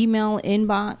email,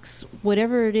 inbox,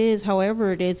 whatever it is,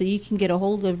 however it is that you can get a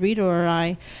hold of Rita or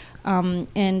I,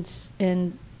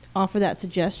 and offer that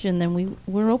suggestion. Then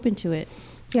we're open to it.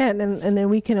 Yeah, and then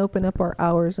we can open up our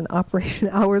hours, and operation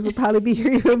hours will probably be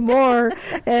here even more,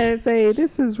 and say,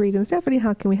 this is Rita and Stephanie,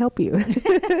 how can we help you?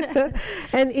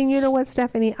 and you know what,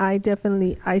 Stephanie, I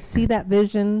see that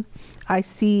vision. I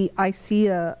see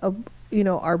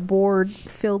our board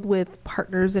filled with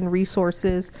partners and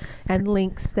resources and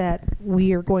links that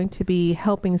we are going to be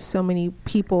helping so many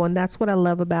people, and that's what I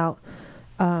love about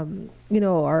our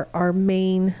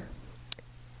main,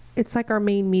 it's like our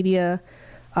main media.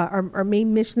 Our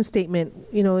main mission statement,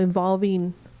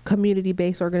 involving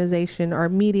community-based organization, our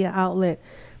media outlet.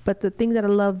 But the thing that I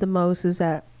love the most is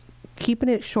that keeping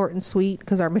it short and sweet,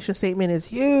 because our mission statement is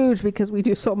huge because we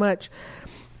do so much.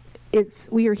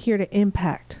 We are here to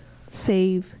impact,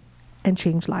 save, and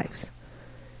change lives.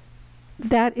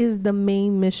 That is the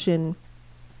main mission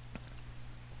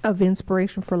of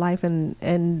Inspiration for Life,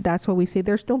 and that's why we say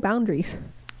there's no boundaries.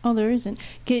 Oh, there isn't.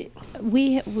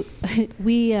 We're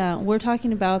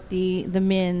talking about the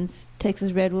men's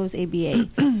Texas Red Wolves ABA.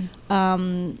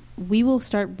 We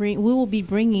will be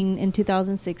bringing in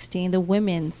 2016 the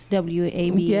women's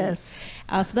WABA. Yes.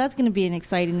 So that's going to be an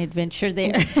exciting adventure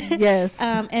there. Yes.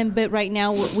 But right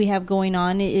now what we have going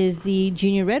on is the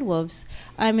Junior Red Wolves.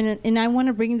 And I want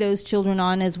to bring those children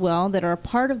on as well that are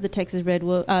part of the Texas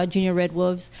Junior Red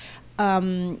Wolves.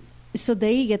 So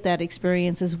they get that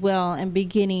experience as well, and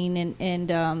beginning and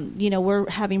we're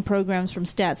having programs from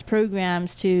stats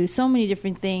programs to so many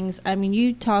different things. I mean,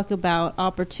 you talk about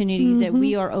opportunities that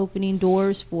we are opening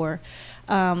doors for.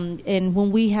 And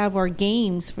when we have our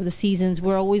games for the seasons,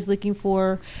 we're always looking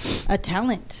for a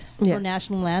talent for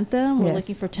national anthem. We're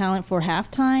looking for talent for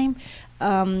halftime.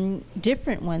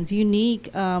 Different ones, unique,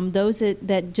 those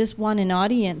that just want an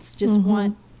audience, just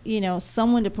want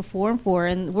someone to perform for,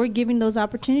 and we're giving those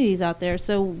opportunities out there.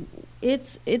 So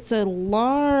it's a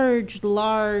large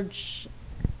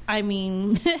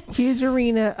huge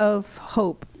arena of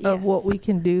hope of what we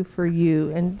can do for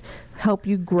you and help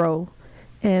you grow.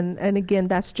 And again,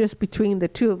 that's just between the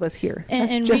two of us here.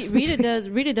 And Rita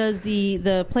does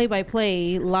the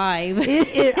play-by-play live.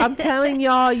 I'm telling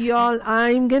y'all,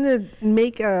 I'm gonna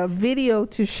make a video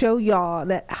to show y'all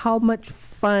that how much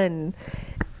fun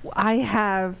I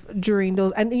have during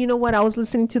those. And you know what? I was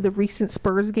listening to the recent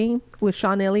Spurs game with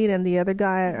Sean Elliott and the other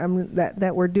guy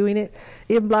that were doing it.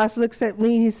 Ian Blas looks at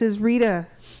me and he says, Rita,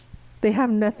 they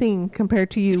have nothing compared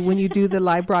to you when you do the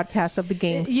live broadcast of the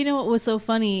games. You know what was so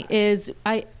funny is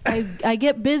I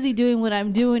get busy doing what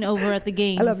I'm doing over at the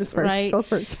games. I love the Spurs. Right? Go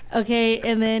Spurs. Okay,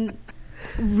 and then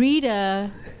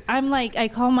Rita, I'm like, I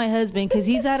call my husband because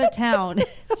he's out of town.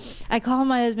 I call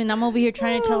my husband. I'm over here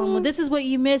trying to tell him, well, this is what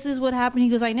you missed. This is what happened. He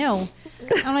goes, I know.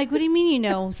 I'm like, what do you mean you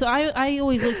know? So I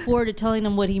always look forward to telling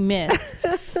him what he missed.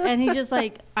 And he's just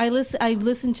like, I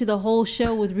listened to the whole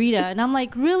show with Rita. And I'm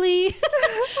like, really?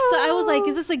 So I was like,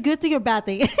 is this a good thing or bad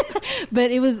thing?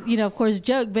 But it was, of course, a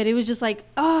joke. But it was just like,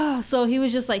 so he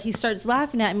was just like, he starts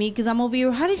laughing at me because I'm over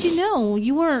here. How did you know?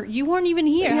 You weren't even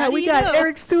here. Yeah, How we got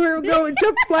Eric Stewart going,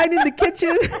 jump flying in the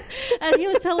kitchen. And he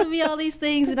was telling me all these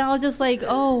things. And I was just like,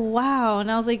 oh, wow.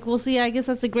 And I was like, well, see, I guess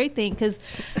that's a great thing. Because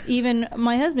even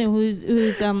my husband,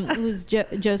 who's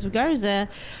Joseph Garza,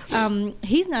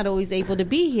 he's not always able to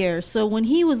be here. So when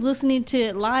he was listening to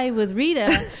it live with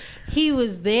Rita, he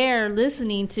was there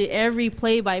listening to every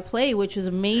play-by-play, which was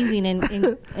amazing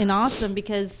and awesome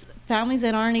because families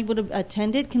that aren't able to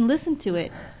attend it can listen to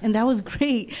it. And that was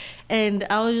great. And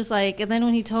I was just like, and then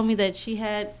when he told me that she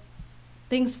had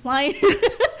things flying...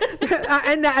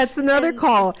 and that's another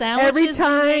call. Every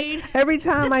time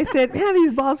I said, man,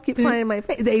 these balls keep flying in my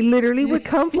face, they literally would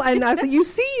come flying. And I said, you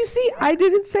see, I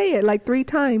didn't say it like 3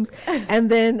 times. And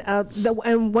then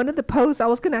and one of the posts, I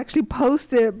was going to actually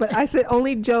post it, but I said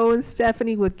only Joe and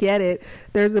Stephanie would get it.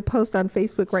 There's a post on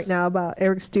Facebook right now about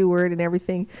Eric Stewart and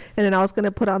everything. And then I was going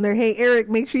to put on there, hey, Eric,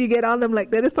 make sure you get on them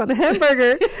like lettuce on a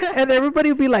hamburger. And everybody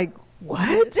would be like,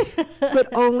 what?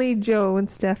 But only Joe and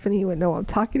Stephanie would know what I'm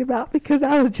talking about because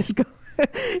I was just going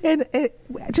and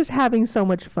just having so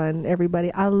much fun,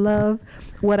 everybody. I love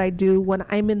what I do when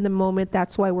I'm in the moment.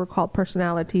 That's why we're called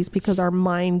personalities, because our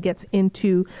mind gets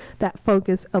into that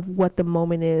focus of what the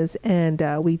moment is, and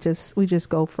we just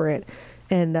go for it.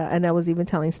 And I was even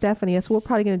telling Stephanie, so we're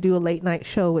probably going to do a late night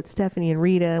show with Stephanie and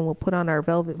Rita, and we'll put on our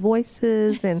velvet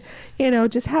voices and,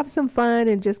 just have some fun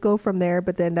and just go from there.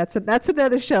 But then that's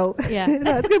another show. Yeah.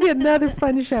 It's going to be another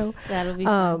fun show. That'll be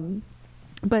fun.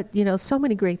 But, so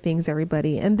many great things,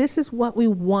 everybody. And this is what we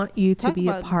want you to be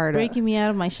a part of. Breaking me out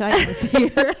of my shyness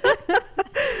here.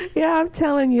 Yeah, I'm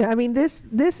telling you. I mean, this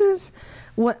is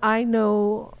what I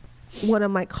know one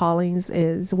of my callings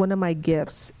is, one of my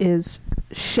gifts is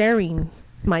sharing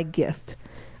my gift.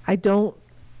 I don't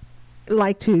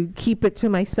like to keep it to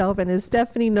myself. And as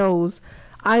Stephanie knows,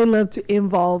 I love to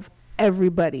involve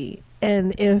everybody.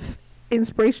 And if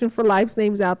Inspiration for Life's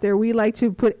name's out there, we like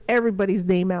to put everybody's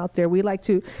name out there. We like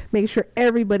to make sure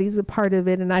everybody's a part of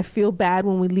it. And I feel bad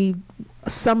when we leave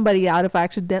somebody out. If I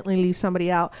accidentally leave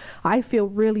somebody out, I feel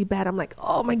really bad. I'm like,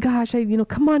 oh my gosh,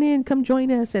 come on in, come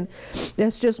join us. And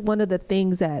that's just one of the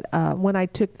things that when I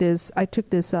took this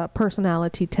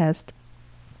personality test,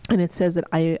 and it says that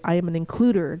I am an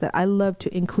includer, that I love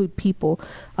to include people.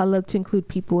 I love to include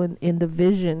people in the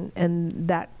vision. And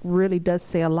that really does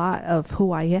say a lot of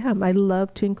who I am. I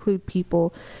love to include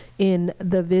people in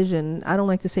the vision. I don't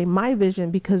like to say my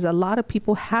vision because a lot of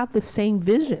people have the same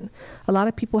vision. A lot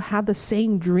of people have the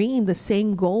same dream, the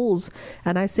same goals.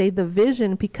 And I say the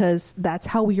vision because that's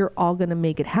how we are all going to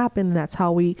make it happen. That's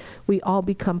how we all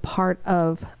become part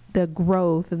of the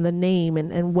growth and the name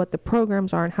and what the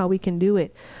programs are and how we can do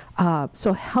it.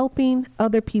 So helping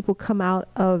other people come out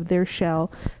of their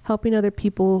shell, helping other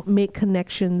people make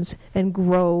connections and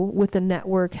grow with the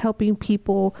network, helping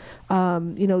people,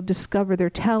 discover their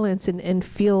talents and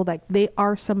feel like they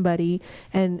are somebody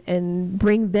and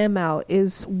bring them out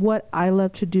is what I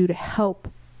love to do to help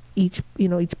each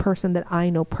person that I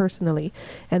know personally.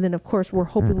 And then of course we're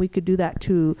hoping we could do that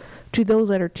to those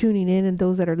that are tuning in and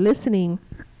those that are listening,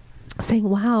 saying,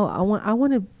 wow, I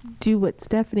want to do what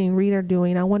Stephanie and Rita are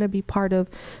doing. I want to be part of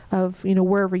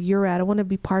wherever you're at. I want to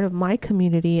be part of my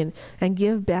community and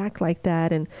give back like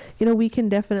that. And, we can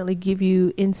definitely give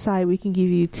you insight. We can give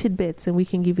you tidbits and we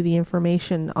can give you the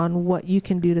information on what you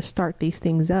can do to start these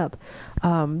things up.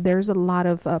 There's a lot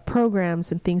of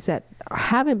programs and things that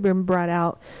haven't been brought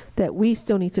out that we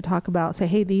still need to talk about. Say,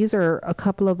 hey, these are a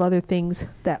couple of other things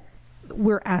that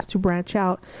we're asked to branch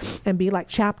out and be like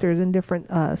chapters in different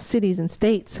cities and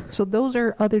states. So those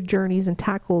are other journeys and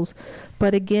tackles.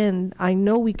 But again, I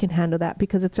know we can handle that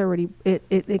because it's already,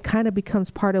 it kind of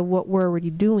becomes part of what we're already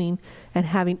doing, and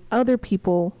having other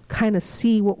people kind of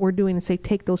see what we're doing and say,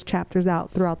 take those chapters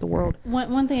out throughout the world.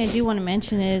 One thing I do want to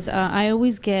mention is I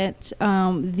always get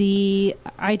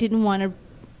I didn't want to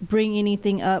bring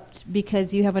anything up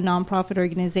because you have a nonprofit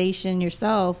organization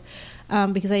yourself,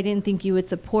 because I didn't think you would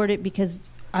support it because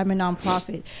I'm a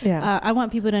nonprofit. Yeah. I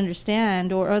want people to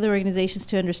understand, or other organizations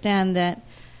to understand, that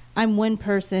I'm one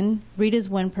person, Rita's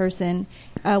one person.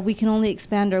 We can only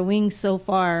expand our wings so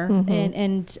far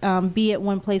and be at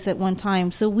one place at one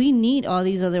time. So we need all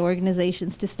these other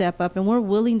organizations to step up, and we're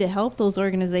willing to help those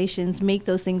organizations make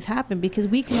those things happen, because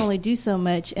we can only do so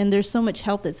much, and there's so much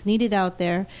help that's needed out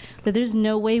there that there's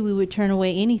no way we would turn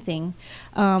away anything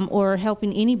or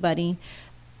helping anybody.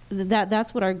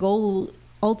 That's what our goal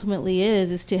ultimately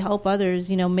is to help others,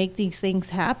 make these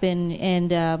things happen,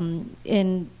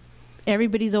 and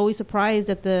everybody's always surprised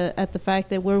at the fact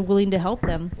that we're willing to help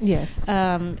them. Yes.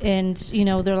 And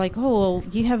they're like, oh, well,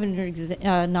 you have a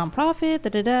nonprofit,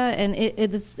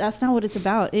 and that's not what it's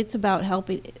about. It's about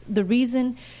helping. The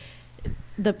reason,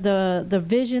 the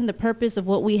vision, the purpose of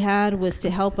what we had was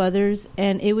to help others,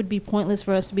 and it would be pointless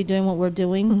for us to be doing what we're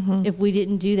doing if we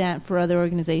didn't do that for other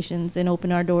organizations and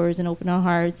open our doors and open our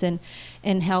hearts and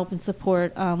help and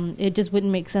support. It just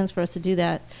wouldn't make sense for us to do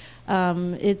that.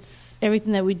 It's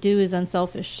everything that we do is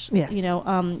unselfish. Yes.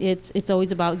 It's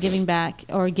always about giving back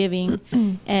or giving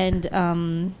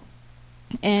and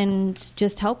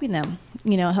just helping them,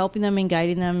 helping them and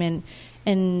guiding them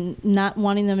and not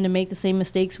wanting them to make the same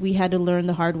mistakes we had to learn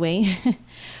the hard way.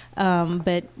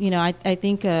 But I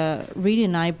think Rita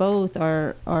and I both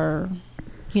are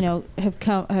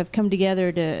have come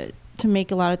together to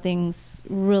make a lot of things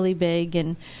really big,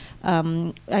 and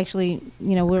actually,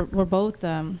 we're both.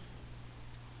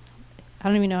 I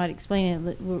don't even know how to explain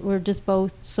it. We're just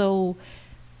both so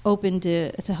open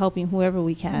to helping whoever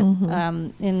we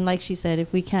can. And like she said,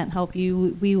 if we can't help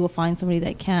you, we will find somebody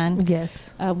that can. Yes.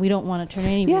 We don't want to turn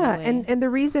anybody away. And the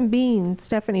reason being,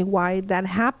 Stephanie, why that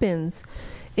happens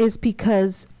is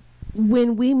because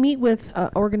when we meet with an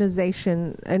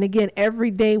organization, and again, every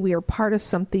day we are part of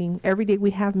something, every day we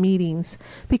have meetings,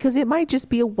 because it might just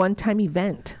be a one-time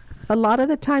event. A lot of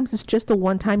the times it's just a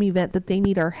one-time event that they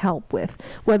need our help with,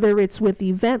 whether it's with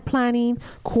event planning,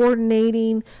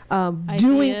 coordinating,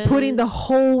 putting the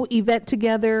whole event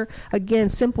together. Again,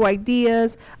 simple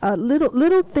ideas,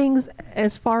 little things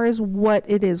as far as what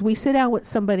it is. We sit down with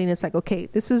somebody and it's like, okay,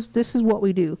 this is what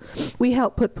we do. We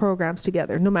help put programs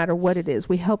together, no matter what it is.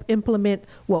 We help implement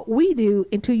what we do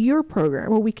into your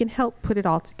program, where we can help put it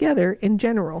all together in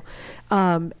general.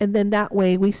 And then that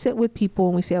way we sit with people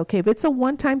and we say, okay, if it's a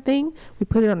one-time thing, we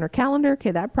put it on our calendar.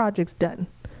 Okay, that project's done.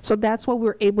 So that's why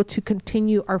we're able to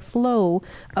continue our flow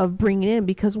of bringing in,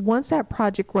 because once that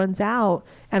project runs out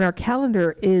and our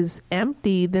calendar is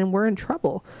empty, then we're in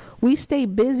trouble. We stay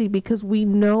busy because we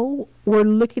know we're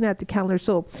looking at the calendar.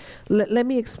 So let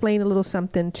me explain a little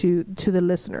something to the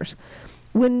listeners.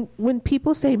 When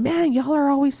people say, man, y'all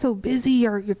are always so busy,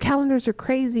 or your calendars are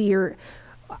crazy, or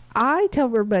I tell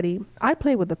everybody, I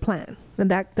play with a plan. And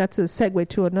that's a segue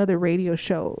to another radio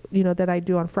show, that I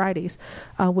do on Fridays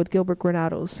with Gilbert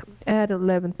Granados at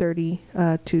 11:30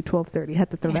 to 12:30. Had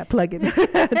to throw that plug in.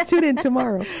 Tune in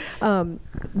tomorrow.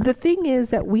 The thing is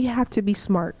that we have to be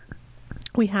smart.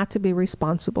 We have to be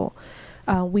responsible.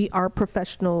 We are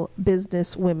professional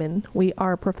business women. We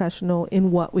are professional in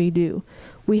what we do.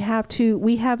 We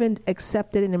haven't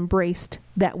accepted and embraced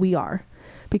that we are.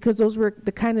 Because those were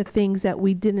the kind of things that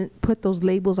we didn't put those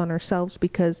labels on ourselves,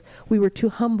 because we were too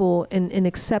humble in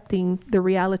accepting the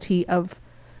reality of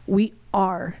we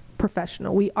are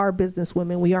professional. We are business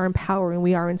women. We are empowering.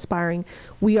 We are inspiring.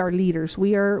 We are leaders.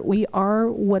 We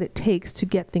are what it takes to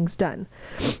get things done.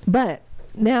 But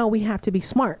now we have to be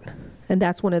smart. And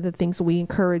that's one of the things that we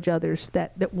encourage others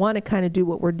that want to kind of do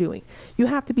what we're doing. You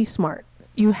have to be smart.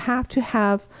 You have to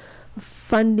have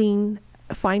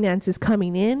finances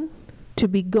coming in, to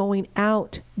be going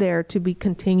out there, to be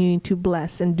continuing to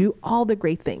bless and do all the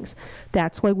great things.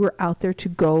 That's why we're out there to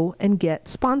go and get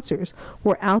sponsors.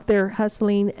 We're out there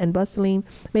hustling and bustling,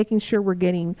 making sure we're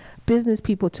getting business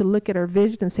people to look at our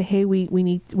vision and say, hey, we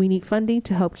need funding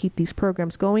to help keep these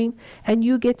programs going. And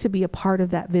you get to be a part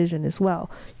of that vision as well.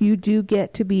 You do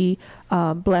get to be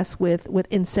blessed with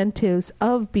incentives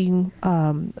of being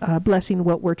blessing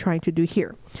what we're trying to do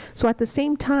here. So at the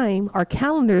same time, our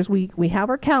calendars, we have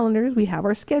our calendars, we have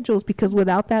our schedules, because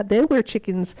without that, then we're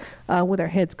chickens with our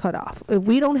heads cut off. If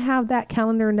we don't have that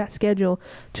calendar and that schedule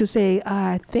to say,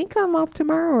 I think I'm off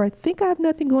tomorrow, or I think I have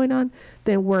nothing going on,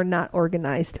 then we're not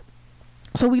organized.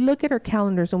 So we look at our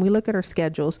calendars and we look at our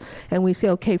schedules and we say,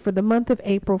 okay, for the month of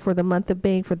April, for the month of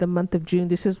May, for the month of June,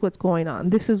 this is what's going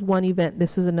on. This is one event.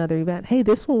 This is another event. Hey,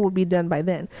 this one will be done by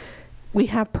then. We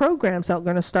have programs that are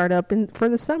going to start up for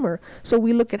the summer. So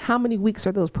we look at how many weeks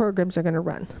are those programs are going to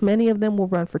run. Many of them will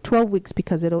run for 12 weeks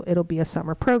because it'll be a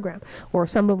summer program. Or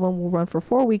some of them will run for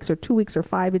 4 weeks or 2 weeks or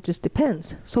 5. It just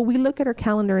depends. So we look at our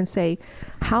calendar and say,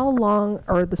 how long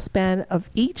are the span of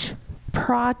each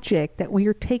project that we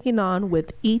are taking on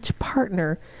with each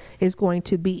partner is going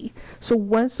to be. So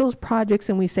once those projects,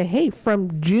 and we say, hey,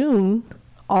 from June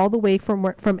all the way from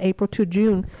April to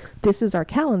June, this is our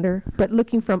calendar, but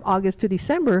looking from August to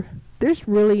December, there's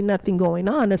really nothing going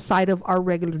on aside of our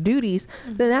regular duties.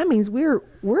 Then that means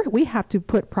we have to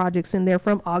put projects in there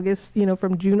from August,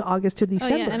 from June, August to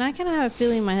December. Oh yeah, and I kind of have a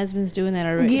feeling my husband's doing that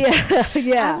already.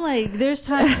 Yeah. I'm like, there's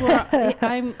times where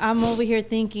I'm over here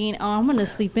thinking, oh, I'm gonna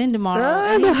sleep in tomorrow,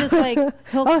 and he's just like,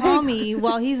 he'll call me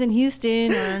while he's in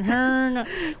Houston or in Hearn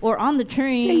or on the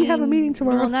train. Yeah, you have a meeting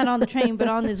tomorrow. Well, not on the train, but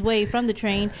on his way from the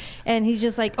train, and he's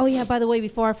just like, oh yeah, by the way,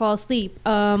 before I fall asleep,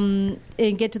 and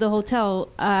get to the hotel,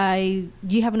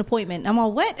 you have an appointment. I'm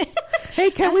all, what?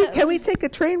 Hey, can we take a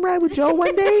train ride with Joe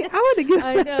one day? I want to get.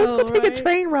 Let's go take a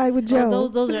train ride with Joe. Oh,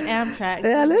 those are Amtrak.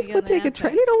 Yeah, let's go take a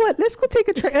train. You know what? Let's go take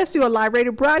a train. Let's do a live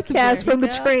radio broadcast from the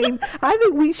train. I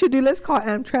think we should do. Let's call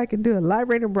Amtrak and do a live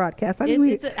radio broadcast. I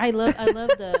love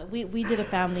we did a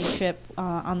family trip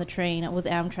on the train with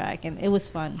Amtrak, and it was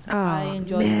fun. I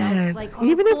enjoyed it. I was just like,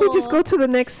 even if we just go to the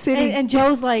next city. And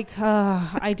Joe's like,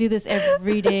 I do this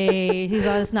every day. He's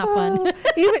like, it's not fun.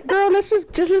 Girl, let's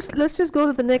just go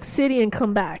to the next city and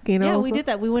come back. Yeah, we did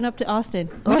that. We went up to Austin.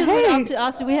 We went up to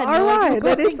Austin. We had all right.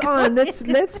 That it's on.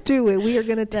 Let's do it. We are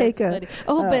going to take but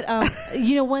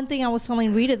one thing I was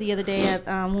telling Rita the other day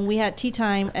when we had tea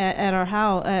time at our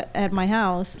house at my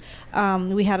house,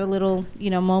 we had a little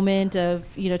moment of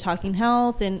talking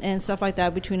health and stuff like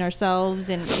that between ourselves,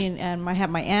 and I have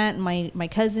my aunt and my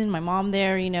cousin, my mom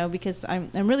there, because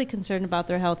I'm really concerned about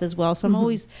their health as well. So I'm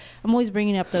always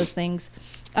bringing up those things.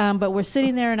 But we're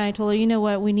sitting there, and I told her, you know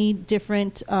what, we need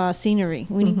different scenery.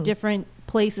 We need different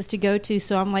places to go to.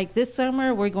 So I'm like, this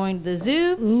summer we're going to the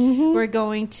zoo, we're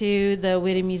going to the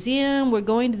Whitney Museum, we're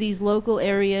going to these local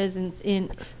areas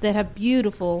that have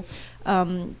beautiful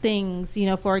things,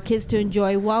 for our kids to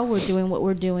enjoy while we're doing what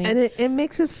we're doing. And it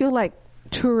makes us feel like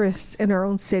tourists in our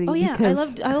own city. Oh yeah,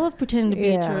 I love pretending to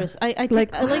be a tourist. I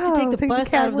like to take the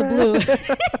bus out of the blue.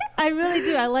 I really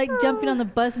do. I like jumping on the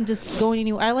bus and just going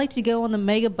anywhere. I like to go on the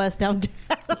mega bus downtown.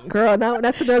 Girl, now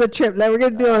that's another trip. Like, we're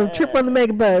gonna do a trip on the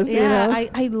mega bus. Yeah,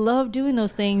 I love doing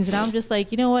those things, and I'm just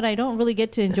like, you know what? I don't really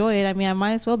get to enjoy it. I mean, I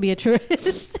might as well be a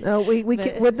tourist. We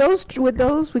could, with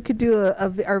those we could do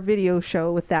our video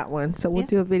show with that one. So we'll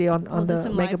do a video on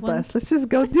the mega bus. Let's just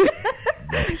go do.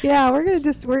 Yeah,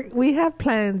 we have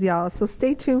plans, y'all. So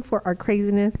stay tuned for our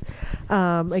craziness.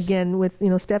 Again, with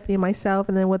Stephanie and myself,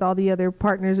 and then with all the other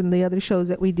partners and the other shows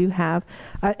that we do have.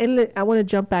 And I want to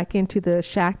jump back into the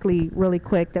Shackley really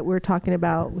quick that we're talking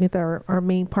about with our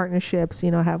main partnerships.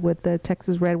 Have with the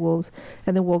Texas Red Wolves,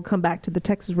 and then we'll come back to the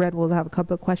Texas Red Wolves. I have a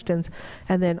couple of questions,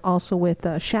 and then also with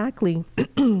Shackley.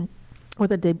 With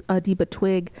Adiba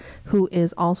Twig, who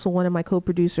is also one of my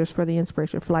co-producers for the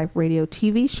Inspiration for Life radio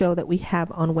TV show that we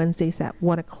have on Wednesdays at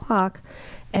 1 o'clock.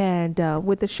 And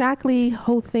with the Shackley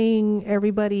whole thing,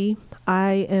 everybody,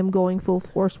 I am going full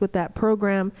force with that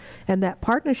program and that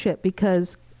partnership,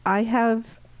 because I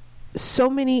have so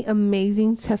many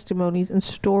amazing testimonies and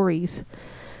stories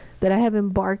that I have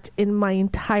embarked in my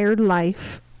entire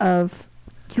life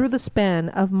through the span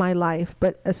of my life,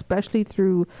 but especially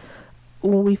through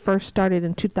when we first started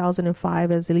in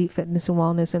 2005 as Elite Fitness and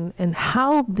Wellness, and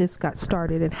how this got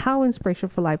started and how Inspiration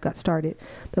for Life got started,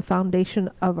 the foundation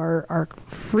of our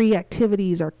free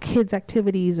activities, our kids'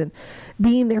 activities, and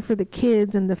being there for the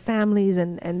kids and the families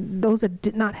and those that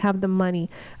did not have the money.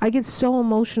 I get so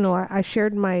emotional. I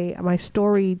shared my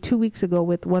story 2 weeks ago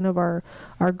with one of our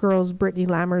girls, Brittany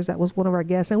Lammers, that was one of our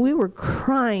guests, and we were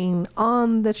crying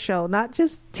on the show, not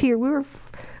just tears.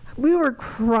 We were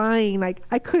crying. Like,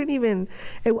 I couldn't even,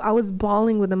 I was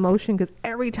bawling with emotion, because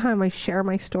every time I share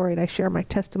my story and I share my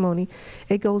testimony,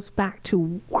 it goes back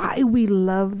to why we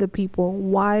love the people,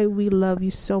 why we love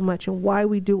you so much, and why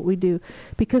we do what we do.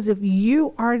 Because if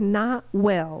you are not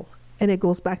well, and it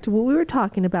goes back to what we were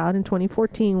talking about in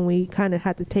 2014 when we kind of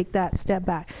had to take that step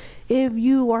back. If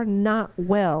you are not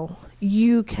well,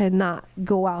 you cannot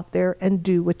go out there and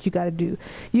do what you got to do.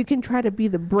 You can try to be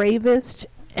the bravest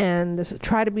and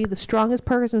try to be the strongest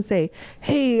person and say,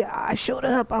 hey, I showed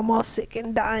up, I'm all sick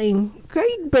and dying. Girl,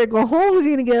 you better go home. You're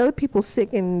going to get other people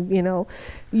sick, and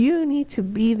you need to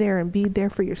be there and be there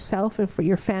for yourself and for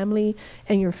your family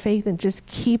and your faith, and just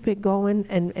keep it going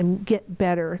and get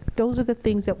better. Those are the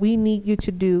things that we need you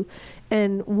to do.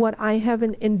 And what I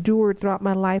haven't endured throughout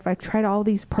my life, I've tried all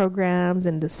these programs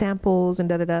and the samples and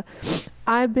da-da-da.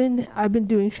 I've been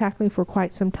doing Shackley for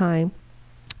quite some time.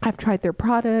 I've tried their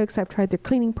products, I've tried their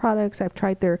cleaning products, I've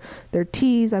tried their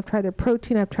teas, I've tried their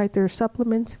protein, I've tried their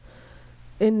supplements.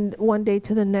 And one day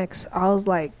to the next, I was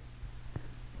like,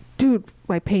 dude,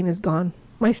 my pain is gone.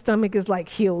 My stomach is like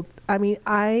healed. I mean,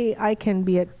 I can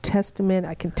be a testament.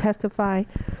 I can testify.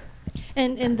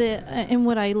 And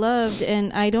what I loved,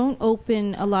 and I don't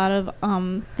open a lot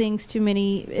of things to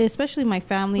many, especially my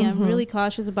family. I'm really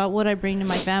cautious about what I bring to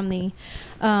my family,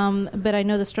 but I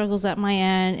know the struggles that my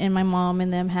aunt and my mom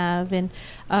and them have, and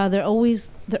they're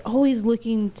always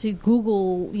looking to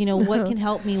Google, what can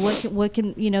help me, what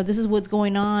can this is what's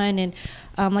going on, and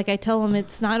like I tell them,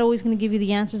 it's not always going to give you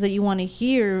the answers that you want to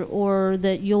hear or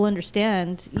that you'll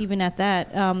understand, even at that.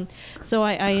 So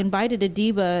I invited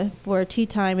Adiba for a tea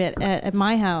time at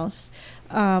my house,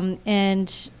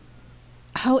 and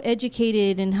how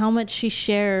educated and how much she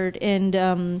shared, and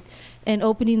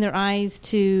opening their eyes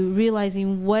to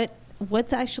realizing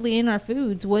what's actually in our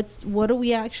foods, what are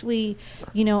we actually,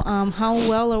 how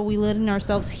well are we letting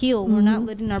ourselves heal? We're not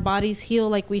letting our bodies heal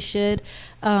like we should,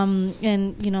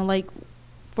 and like,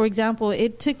 for example,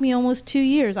 it took me almost 2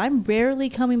 years. I'm barely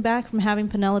coming back from having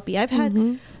Penelope. I've had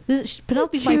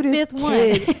Penelope's my fifth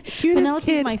one.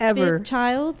 Penelope's my fifth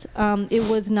child. It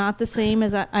was not the same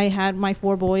as I had my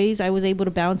 4 boys. I was able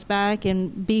to bounce back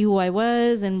and be who I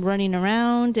was and running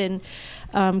around and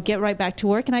get right back to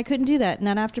work. And I couldn't do that.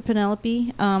 Not after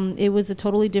Penelope. It was a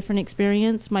totally different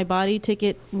experience. My body took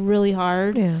it really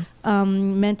hard. Yeah.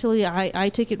 Mentally, I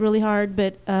took it really hard.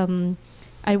 But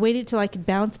I waited till I could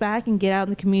bounce back and get out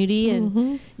in the community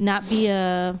and not be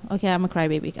I'm a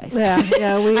crybaby, guys. Yeah,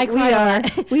 I cry a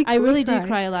lot. I really do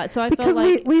cry a lot. So I felt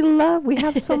like we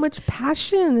have so much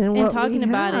passion and talking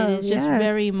about it is just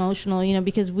very emotional,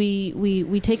 because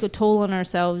we take a toll on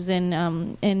ourselves, and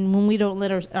when we don't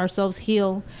let ourselves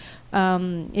heal,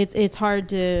 it's hard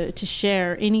to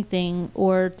share anything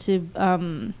or to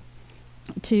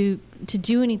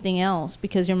do anything else,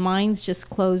 because your mind's just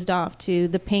closed off to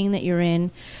the pain that you're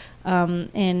in.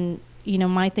 And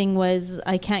my thing was,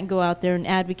 I can't go out there and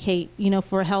advocate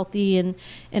for healthy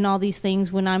and all these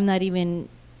things when I'm not even,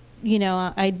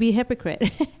 I'd be a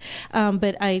hypocrite.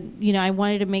 But I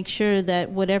wanted to make sure that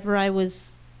whatever I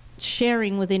was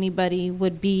sharing with anybody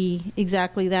would be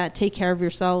exactly that. Take care of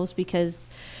yourselves, because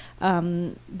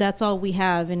that's all we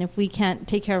have, and if we can't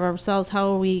take care of ourselves,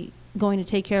 how are we going to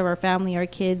take care of our family, our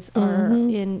kids, or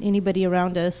in anybody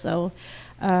around us? So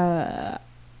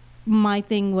my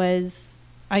thing was,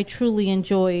 I truly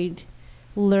enjoyed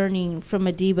learning from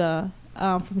Adiba,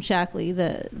 from Shackley,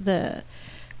 and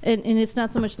it's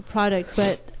not so much the product,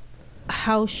 but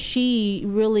how she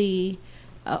really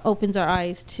opens our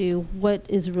eyes to what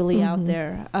is really out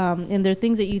there. And there are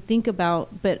things that you think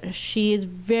about, but she is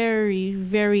very,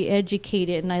 very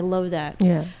educated, and I love that.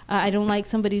 Yeah. I don't like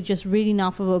somebody just reading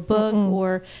off of a book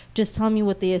or just telling me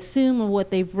what they assume or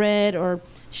what they've read. Or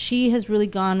she has really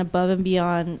gone above and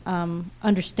beyond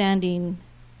understanding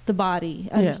the body,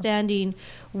 understanding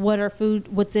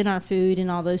what's in our food, and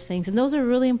all those things. And those are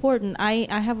really important.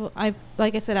 I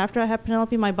like I said, after I had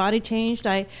Penelope, my body changed.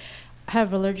 I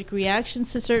have allergic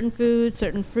reactions to certain foods,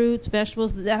 certain fruits,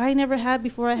 vegetables that I never had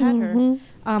before I had her.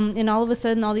 And all of a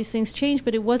sudden, all these things changed,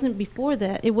 but it wasn't before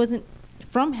that. It wasn't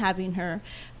from having her.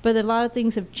 But a lot of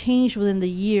things have changed within the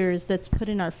years that's put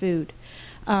in our food.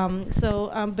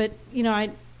 But,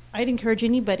 I'd encourage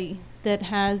anybody that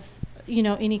has,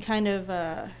 any kind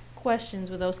of questions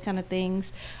with those kind of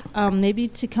things, maybe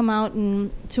to come out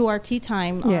and to our tea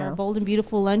time, our Bold and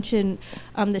Beautiful luncheon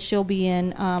that she'll be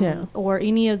in, or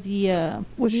any of the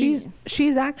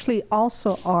she's actually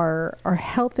also our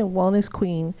health and wellness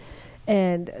queen.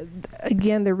 And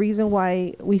again, the reason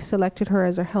why we selected her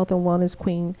as our health and wellness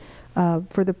queen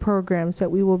for the programs that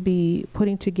we will be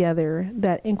putting together,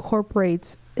 that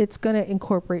it's going to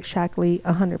incorporate Shackley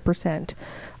 100%.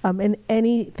 In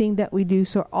anything that we do.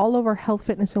 So all of our health,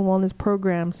 fitness, and wellness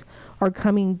programs are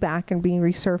coming back and being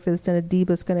resurfaced, and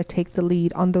Adiba's going to take the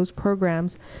lead on those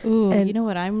programs. Ooh, and you know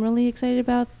what I'm really excited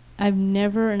about? I've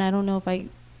never, and I don't know if I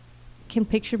can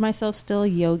picture myself still,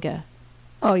 yoga.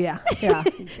 Oh, yeah.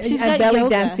 She's and got belly yoga.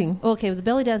 dancing. Okay, with the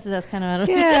belly dancing, that's kind of...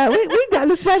 Yeah, we got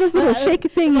this little shaky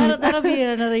thing. That'll be in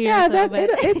another year. Yeah,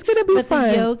 it's going to be but fun.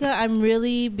 But the yoga, I'm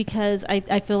really, because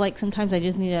I feel like sometimes I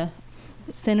just need to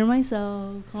center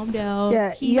myself, calm down.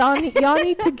 Yeah, y'all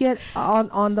need to get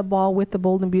on the ball with the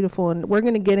Bold and Beautiful, and we're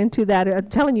going to get into that. I'm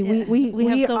telling you,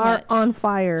 we so are much on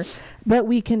fire, but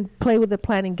we can play with the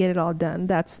plan and get it all done.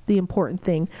 That's the important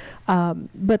thing.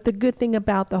 But the good thing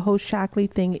about the whole Shackley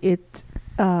thing,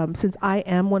 since I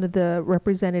am one of the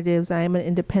representatives, I am an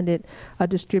independent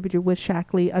distributor with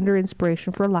Shackley under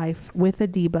Inspiration for Life with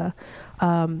Adiba.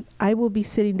 I will be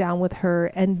sitting down with her,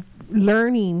 and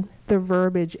learning the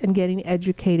verbiage and getting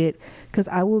educated, because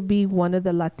I will be one of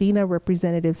the Latina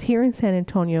representatives here in San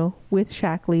Antonio with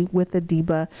Shackley, with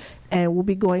Adiba, and we'll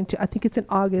be going to, I think it's in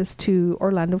August, to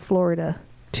Orlando, Florida,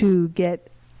 to get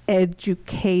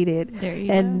educated. There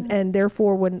you and go. And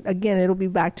therefore, when again, it'll be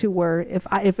back to where if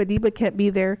Adiba can't be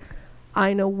there,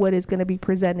 I know what is going to be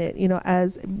presented,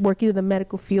 as working in the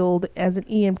medical field, as an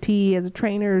EMT, as a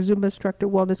trainer, Zumba instructor,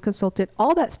 wellness consultant.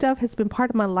 All that stuff has been part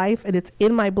of my life and it's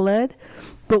in my blood.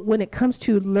 But when it comes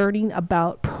to learning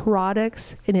about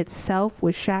products in itself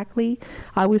with Shackley,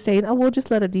 I was saying, we'll just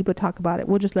let Adiba talk about it.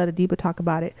 We'll just let Adiba talk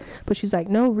about it. But she's like,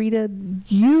 no, Rita,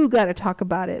 you got to talk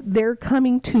about it. They're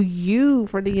coming to you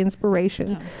for the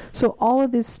inspiration. Yeah. So all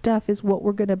of this stuff is what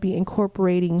we're going to be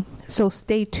incorporating. So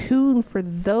stay tuned for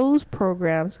those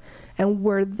programs. And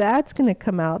where that's going to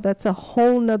come out, that's a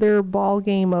whole nother ball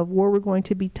game of where we're going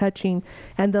to be touching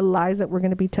and the lives that we're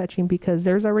going to be touching, because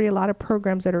there's already a lot of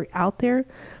programs that are out there,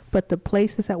 but the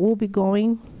places that we'll be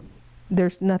going,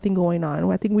 there's nothing going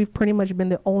on. I think we've pretty much been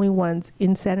the only ones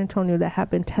in San Antonio that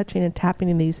have been touching and tapping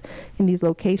in these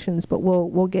locations, but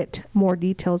we'll get more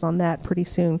details on that pretty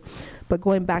soon. But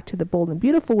going back to the Bold and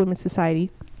Beautiful Women's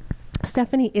Society,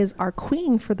 Stephanie is our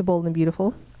queen for the Bold and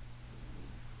Beautiful.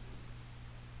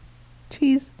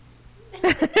 Cheese. I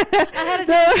had to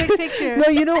take a quick picture. No,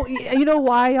 you know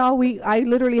why, y'all? I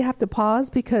literally have to pause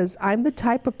because I'm the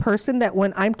type of person that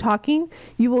when I'm talking,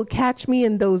 you will catch me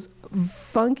in those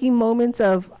funky moments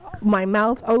of my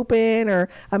mouth open or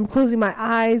I'm closing my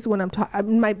eyes when I'm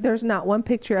talking. There's not one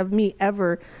picture of me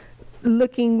ever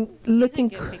looking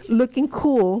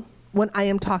cool when I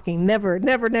am talking. Never.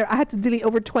 I had to delete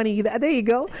over 20. There you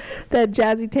go. That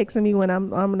Jazzy takes on me when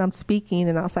I'm speaking,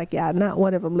 and I was like, yeah, not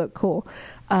one of them look cool.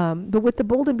 But with the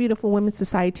Bold and Beautiful Women's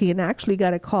Society, and I actually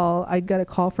got a call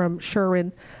from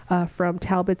Sherwin from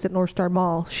Talbot's at North Star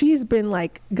Mall. She's been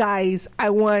like, guys, I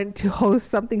want to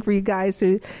host something for you guys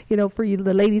to, for you,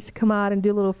 the ladies to come out and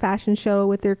do a little fashion show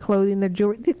with their clothing, their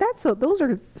jewelry. Those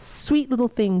are sweet little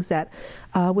things that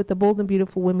with the Bold and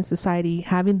Beautiful Women's Society,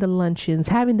 having the luncheons,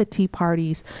 having the tea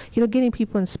parties, getting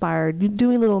people inspired,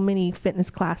 doing little mini fitness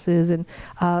classes, and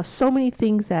so many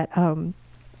things that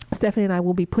Stephanie and I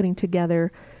will be putting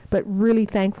together. But really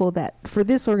thankful that for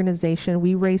this organization,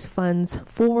 we raise funds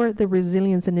for the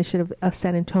Resilience Initiative of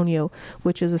San Antonio,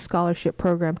 which is a scholarship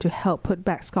program to help put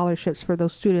back scholarships for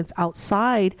those students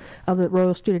outside of the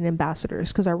Royal Student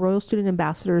Ambassadors. Because our Royal Student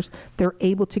Ambassadors, they're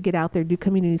able to get out there, do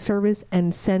community service,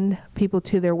 and send people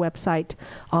to their website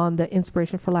on the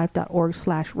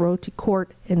inspirationforlife.org/royalty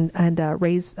court and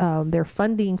raise their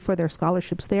funding for their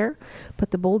scholarships there.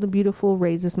 But the Bold and Beautiful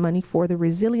raises money for the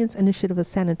Resilience Initiative of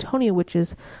San Antonio, which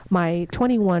is my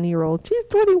 21-year-old. She's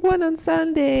 21 on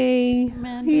Sunday.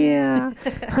 Amanda. Yeah.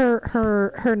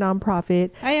 her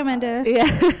nonprofit. Hi, Amanda.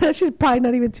 Yeah. She's probably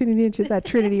not even tuning in. She's at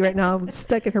Trinity right now,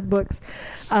 stuck in her books.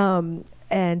 And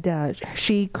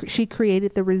she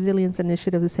created the Resilience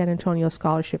Initiative of the San Antonio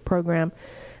Scholarship Program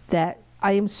that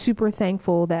I am super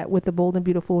thankful that with the Bold and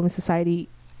Beautiful Women's Society,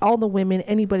 all the women,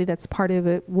 anybody that's part of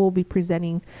it, will be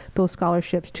presenting those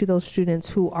scholarships to those students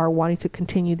who are wanting to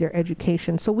continue their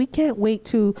education. So we can't wait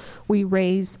till we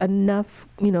raise enough,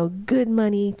 good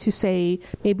money to say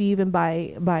maybe even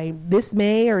by this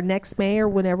May or next May or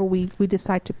whenever we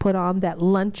decide to put on that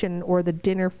luncheon or the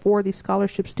dinner for these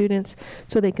scholarship students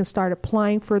so they can start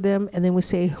applying for them. And then we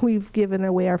say we've given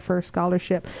away our first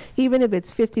scholarship. Even if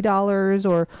it's $50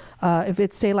 or if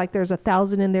it's, say, like there's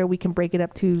 1,000 in there, we can break it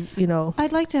up to,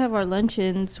 I'd like to have our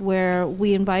luncheons where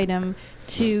we invite them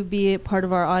to be a part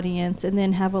of our audience and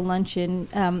then have a luncheon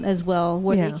as well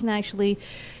where they can actually,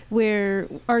 where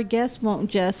our guests won't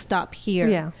just stop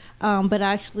here. But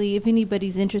actually, if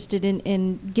anybody's interested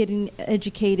in getting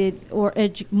educated or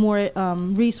more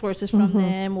resources from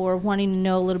them or wanting to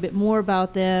know a little bit more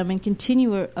about them and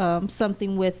continue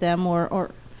something with them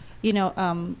or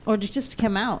just to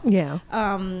come out.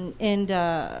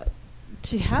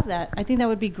 To have that, I think that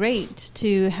would be great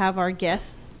to have our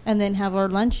guests and then have our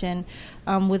luncheon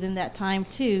within that time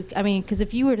too. I mean, because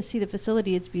if you were to see the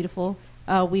facility, it's beautiful.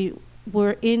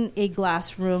 We're in a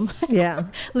glass room.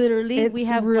 Literally, we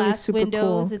have really glass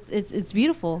windows. Cool. It's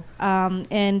beautiful.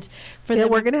 And for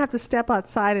we're gonna have to step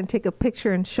outside and take a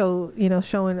picture and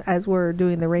showing as we're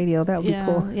doing the radio. That would be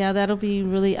cool. Yeah, that'll be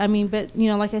really. I mean, but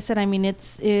like I said, I mean,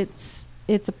 it's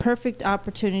a perfect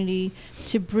opportunity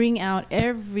to bring out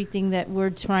everything that we're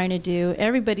trying to do,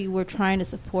 everybody we're trying to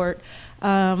support,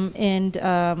 and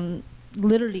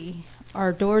literally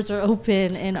our doors are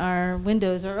open and our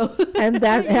windows are open. And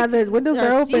the windows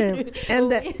are open.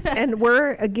 See-through. And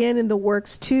we're again in the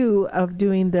works too of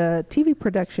doing the TV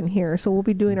production here. So we'll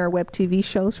be doing our web TV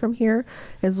shows from here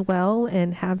as well,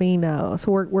 and having so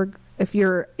we're if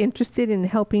you're interested in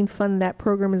helping fund that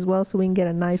program as well, so we can get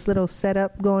a nice little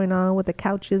setup going on with the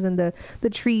couches and the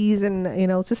trees, and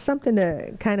it's just something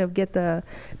to kind of get the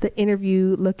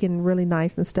interview looking really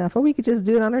nice and stuff. Or we could just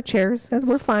do it on our chairs.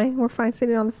 We're fine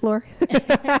sitting on the floor.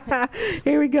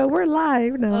 Here we go, we're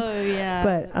live now. Oh yeah.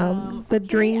 But the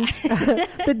dreams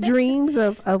the dreams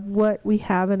of what we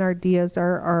have in our ideas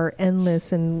are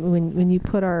endless, and when you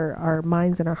put our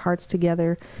minds and our hearts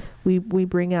together, we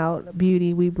bring out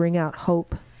beauty, we bring out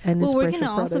hope and well, we're inspiration.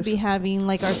 going to also be having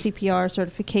like our CPR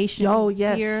certifications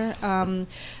here,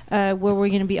 where we're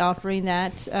going to be offering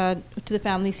that to the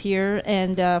families here,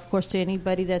 and of course to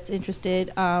anybody that's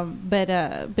interested. But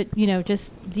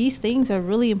just these things are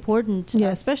really important,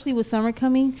 especially with summer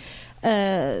coming.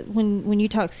 When you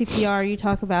talk CPR, you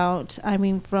talk about,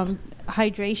 from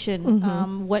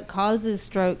hydration, what causes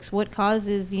strokes, what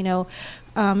causes,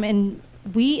 and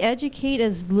we educate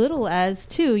as little as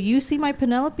too. You see my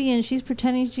Penelope, and she's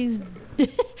pretending she's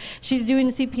doing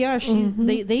the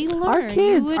CPR. They learn.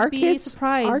 Our kids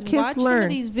surprised. Watch some of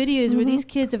these videos where these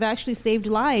kids have actually saved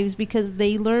lives because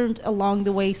they learned along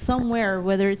the way somewhere,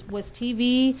 whether it was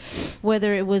TV,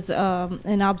 whether it was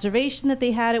an observation that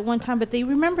they had at one time, but they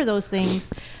remember those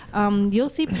things. You'll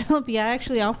see Penelope.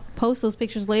 I'll post those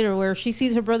pictures later where she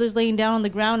sees her brothers laying down on the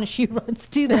ground and she runs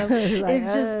to them.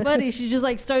 It's just funny. She just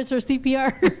starts her CPR.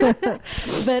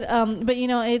 but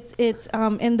it's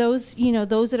and those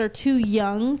those that are too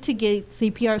young to get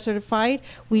CPR certified,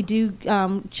 we do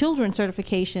children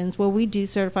certifications where we do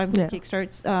certify them for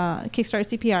Kickstart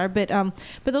CPR.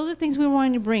 But those are things we're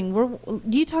wanting to bring.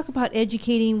 You talk about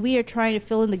educating. We are trying to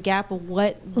fill in the gap of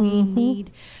what we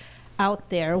need out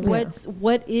there.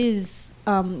 What is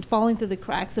falling through the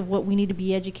cracks of what we need to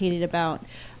be educated about,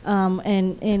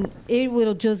 and it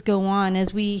will just go on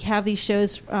as we have these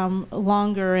shows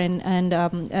longer and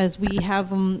as we have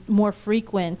them more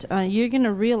frequent. You're going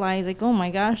to realize oh my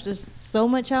gosh, there's so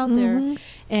much out there,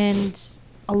 and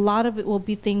a lot of it will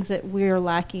be things that we're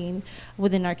lacking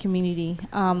within our community.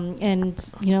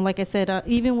 And like I said,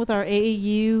 even with our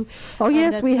AAU,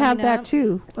 we have that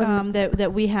too.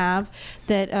 That we have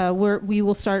that we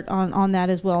will start on that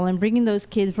as well, and bringing those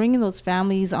kids, bringing those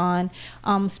families on,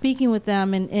 speaking with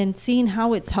them, and seeing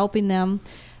how it's helping them.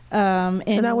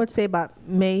 And I would say about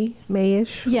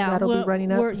May-ish. That'll be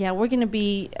running up. We're going to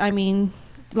be.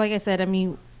 Like I said,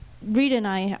 Rita and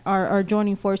I are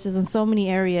joining forces in so many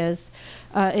areas.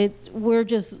 We're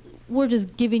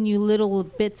just giving you little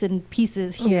bits and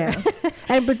pieces here.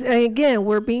 But again,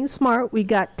 we're being smart. We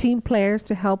got team players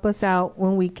to help us out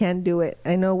when we can do it.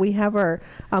 I know we have our.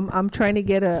 I'm trying to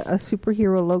get a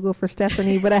superhero logo for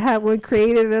Stephanie, but I have one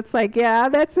created, and it's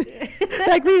that's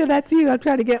like Rita. That's you. I'm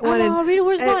trying to get one. Oh, Rita,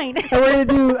 where's mine? And we're gonna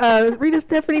do Rita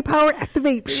Stephanie Power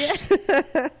Activate.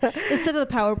 Instead of the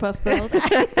Powerpuff Girls,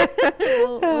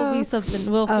 we'll be something.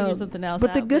 We'll figure something else out.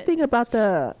 But the good thing about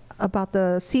the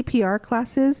CPR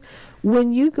classes,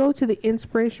 when you go to the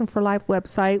Inspiration for Life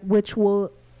website, which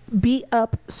will be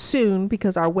up soon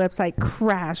because our website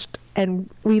crashed and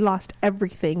we lost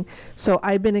everything. So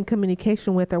I've been in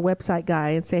communication with our website guy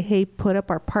and say, hey, put up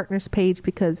our partners page,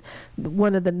 because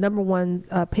one of the number one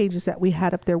pages that we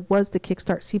had up there was the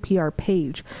Kickstart CPR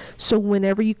page. So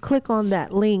whenever you click on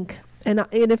that link, and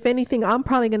if anything, I'm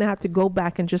probably going to have to go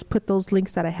back and just put those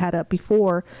links that I had up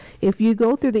before. If you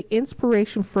go through the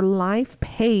Inspiration for Life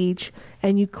page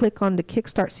and you click on the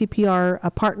Kickstart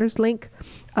CPR partners link,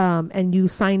 and you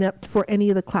sign up for any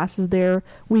of the classes there,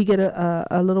 we get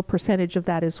a little percentage of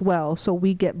that as well. So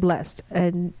we get blessed,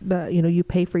 and you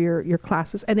pay for your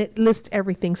classes, and it lists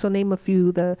everything. So name a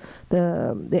few: the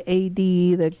AED,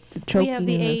 the choking. We have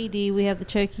the AED, we have the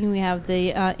choking, we have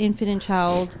the infant and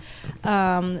child,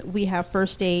 we have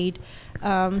first aid.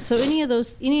 So any of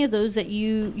those that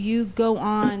you go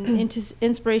on into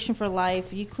Inspiration for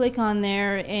Life, you click on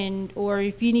there, or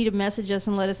if you need to message us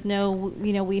and let us know,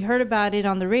 we heard about it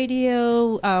on the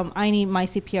radio. I need my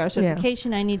CPR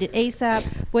certification. I need it ASAP.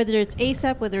 Whether it's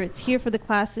ASAP, whether it's here for the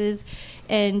classes,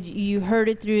 and you heard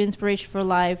it through Inspiration for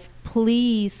Life,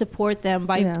 please support them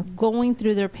by going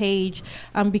through their page,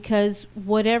 because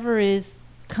whatever is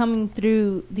coming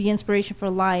through the Inspiration for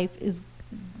Life is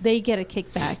they get a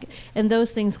kickback, and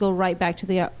those things go right back to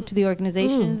the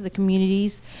organizations, the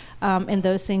communities, and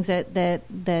those things that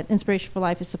Inspiration for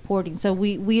Life is supporting. So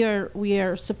we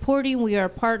are supporting. We are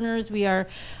partners. We are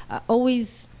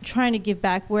always trying to give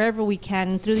back wherever we can.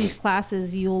 And through these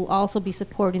classes, you'll also be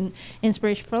supporting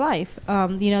Inspiration for Life.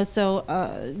 Those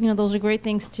are great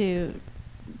things to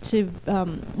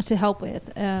help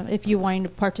with if you're wanting to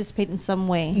participate in some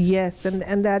way. Yes,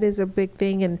 and that is a big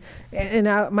thing, and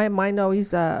my mind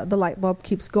always the light bulb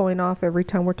keeps going off every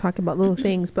time we're talking about little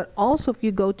things. But also, if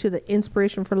you go to the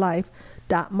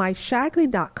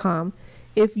inspirationforlife.myshackley.com,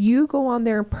 if you go on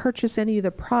there and purchase any of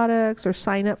the products or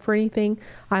sign up for anything,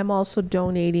 I'm also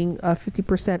donating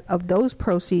 50% of those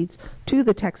proceeds to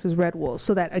the Texas Red Wolves.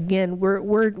 So that, again,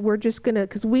 we're just gonna,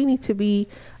 because we need to be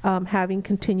having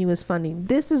continuous funding.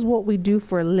 This is what we do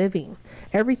for a living.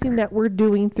 Everything that we're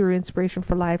doing through Inspiration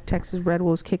for Life, Texas Red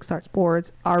Wolves, Kickstart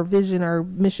Sports, our vision, our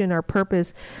mission, our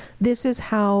purpose, this is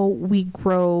how we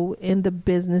grow in the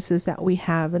businesses that we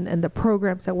have and the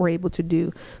programs that we're able to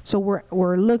do. So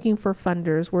we're looking for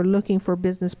funders, we're looking for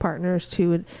business partners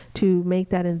to make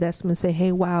that investment. Say,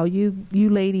 hey, wow, you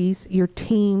ladies, your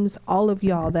teams, all of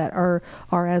y'all that are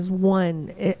as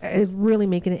one, is really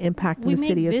making an impact in the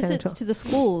city of San Antonio. We make visits to the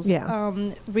schools. Yeah.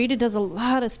 Rita does a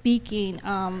lot of speaking.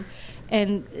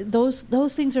 And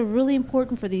those things are really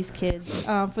important for these kids,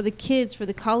 for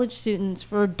the college students,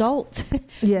 for adults.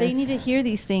 Yes. They need to hear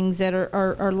these things that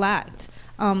are lacked.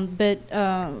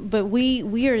 But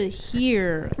we are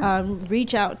here.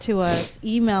 Reach out to us,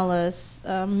 email us,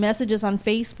 message us on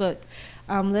Facebook.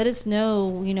 Let us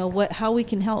know, how we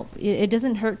can help. It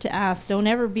doesn't hurt to ask. Don't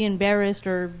ever be embarrassed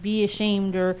or be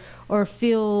ashamed or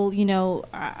feel,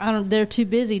 they're too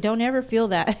busy. Don't ever feel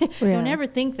that. Yeah. Don't ever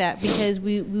think that, because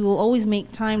we will always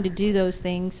make time to do those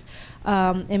things.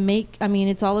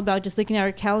 It's all about just looking at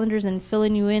our calendars and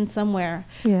filling you in somewhere.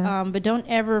 Yeah. But don't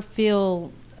ever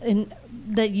feel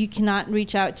that you cannot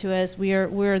reach out to us.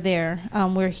 We're there.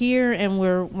 We're here, and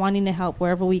we're wanting to help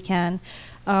wherever we can.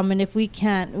 And if we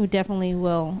can't, we definitely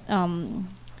will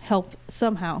help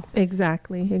somehow.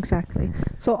 Exactly.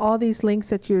 So all these links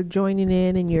that you're joining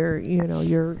in and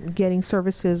you're getting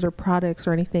services or products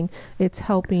or anything, it's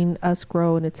helping us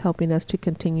grow, and it's helping us to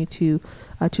continue to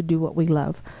do what we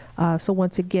love. So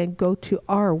once again, go to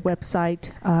our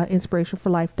website,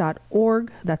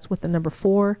 inspirationforlife.org. That's with the number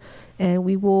 4. And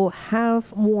we will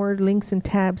have more links and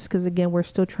tabs, because, again, we're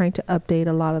still trying to update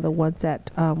a lot of the ones that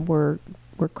were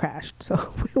crashed.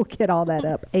 So we will get all that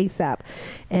up ASAP.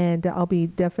 And I'll be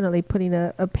definitely putting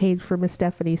a page for Miss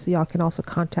Stephanie, so y'all can also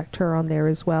contact her on there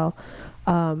as well.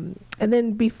 And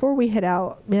then before we head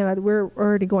out, man, we're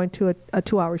already going to a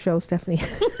 2-hour show, Stephanie.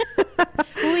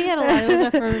 Well, we had a lot. It was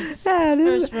our first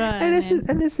run.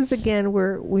 And this is again,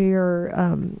 we're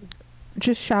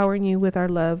just showering you with our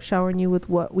love, showering you with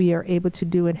what we are able to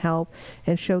do and help,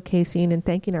 and showcasing and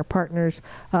thanking our partners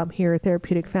here at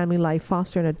Therapeutic Family Life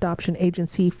Foster and Adoption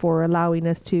Agency for allowing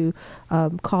us to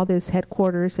call this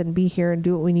headquarters and be here and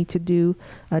do what we need to do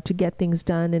to get things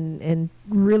done, and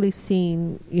really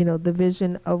seeing, the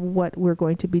vision of what we're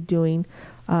going to be doing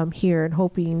here, and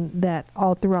hoping that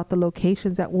all throughout the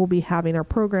locations that we'll be having our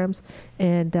programs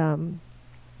and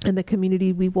in the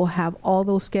community, we will have all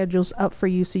those schedules up for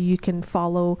you, so you can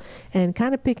follow and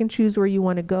kind of pick and choose where you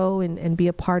want to go and be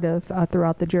a part of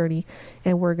throughout the journey.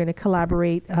 And we're going to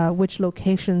collaborate which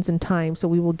locations and times, so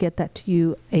we will get that to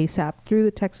you ASAP through the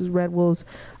Texas Red Wolves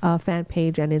fan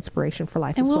page and Inspiration for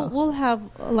Life. And as well. We'll have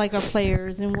like our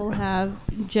players, and we'll have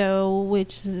Joe,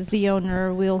 which is the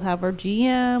owner. We'll have our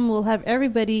GM. We'll have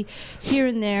everybody here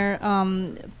and there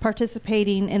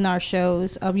participating in our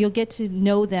shows. You'll get to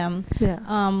know them. Yeah.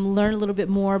 Learn a little bit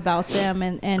more about them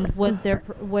and what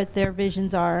their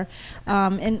visions are,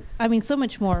 and I mean so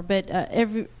much more. But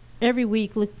every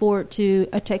week, look forward to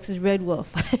a Texas Red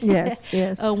Wolf. Yes.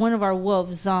 One of our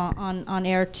wolves on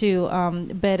air too.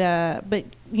 But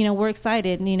we're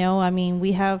excited.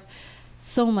 We have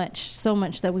so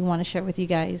much that we want to share with you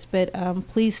guys. But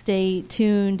please stay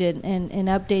tuned and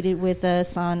updated with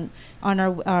us on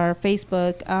our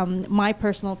Facebook. My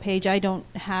personal page, I don't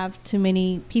have too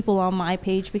many people on my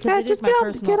page because it is my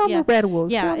personal. Get on the Red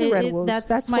Wolves. Yeah,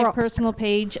 that's my personal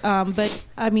page. But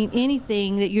I mean,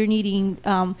 anything that you're needing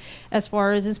as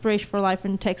far as Inspiration for Life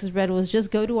and Texas Red Wolves, just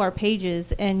go to our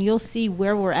pages and you'll see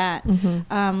where we're at.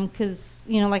 Because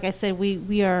like I said,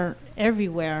 we are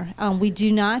everywhere. We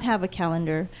do not have a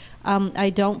calendar.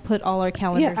 I don't put all our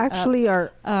calendars up.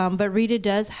 But Rita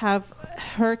does have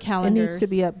her calendars. It needs to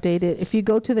be updated. If you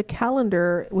go to the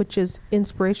calendar, which is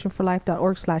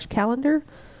inspirationforlife.org/calendar,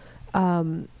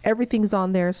 Everything's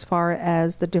on there as far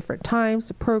as the different times,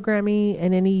 the programming,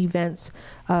 and any events.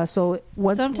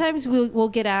 Sometimes we'll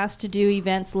get asked to do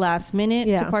events last minute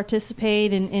to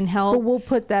participate and help. But we'll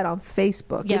put that on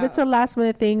Facebook. Yeah. If it's a last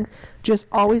minute thing, just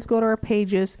always go to our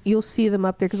pages. You'll see them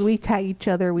up there because we tag each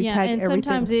other. We tag and everything.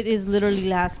 Sometimes it is literally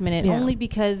last minute, only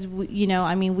because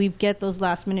we get those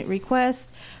last minute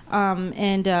requests,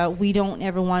 and we don't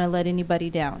ever want to let anybody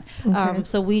down. Okay.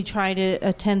 So we try to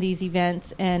attend these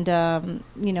events, and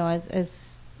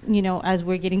as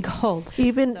we're getting called.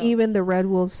 Even the Red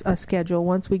Wolves schedule,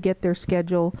 once we get their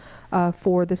schedule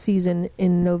for the season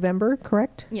in November,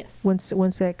 correct? Yes.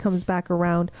 Once that comes back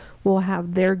around, we'll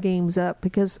have their games up,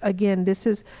 because again, this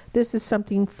is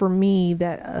something for me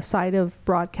that, aside of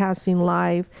broadcasting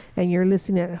live and you're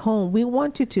listening at home, we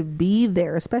want you to be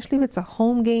there, especially if it's a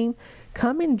home game.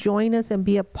 Come and join us and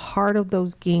be a part of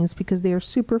those games, because they are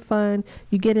super fun.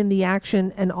 You get in the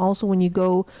action, and also when you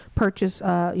go purchase,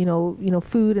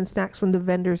 food and snacks from the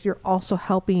vendors, you're also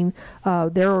helping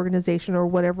their organization or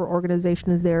whatever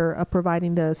organization is there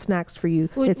providing the snacks for you.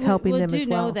 It's helping them as well. We do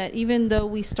know that even though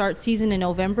we start season in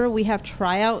November, we have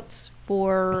tryouts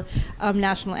for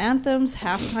national anthems,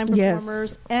 halftime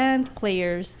performers, and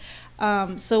players.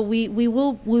 So we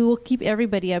will keep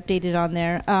everybody updated on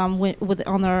there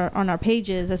on our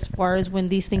pages as far as when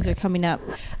these things are coming up.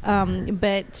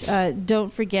 But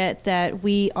don't forget that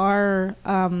we are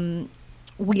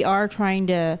trying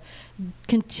to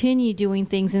continue doing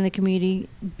things in the community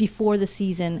before the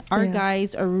season. Our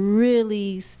guys are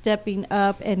really stepping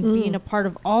up and being a part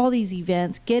of all these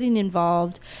events, getting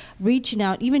involved, reaching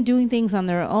out, even doing things on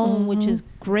their own, which is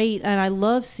great. And I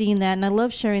love seeing that, and I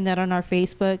love sharing that on our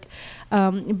Facebook.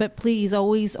 But please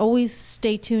always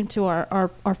stay tuned to our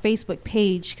Facebook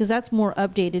page, because that's more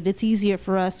updated. It's easier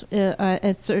for us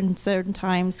at certain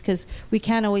times, because we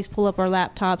can't always pull up our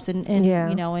laptops and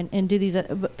do these.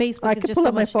 But Facebook I is could just pull so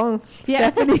up my much. phone. Yeah.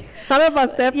 Stephanie. I don't know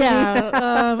about Stephanie.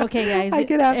 Yeah. Okay, guys.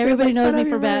 Everybody knows me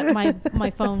for my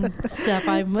phone stuff.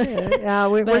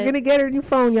 We're gonna get her a new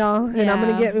phone, y'all, and I'm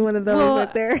gonna get me one of those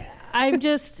right there. I'm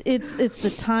just it's the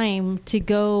time to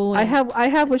go. I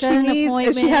have what she needs,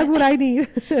 and she has what I need.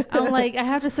 I'm like, I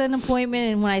have to set an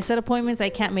appointment, and when I set appointments, I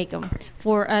can't make them.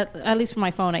 For at least for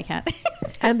my phone, I can't.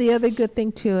 And the other good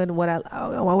thing too, and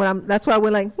that's why we're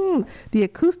like, the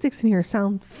acoustics in here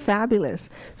sound fabulous.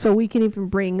 So we can even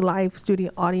bring live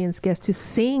studio audience guests to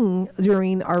sing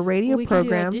during our radio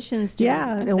programs. Can do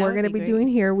auditions. And we're going to be doing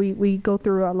here. We go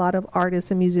through a lot of artists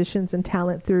and musicians and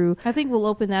talent through. I think we'll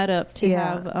open that up to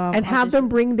have and have them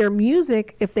bring their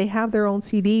music if they have their own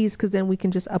CDs, because then we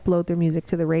can just upload their music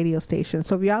to the radio station.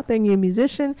 So if you're out there and you're a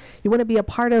musician, you want to be a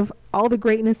part of all the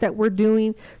greatness that we're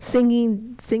doing,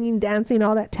 singing, dancing,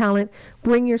 all that talent,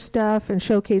 bring your stuff and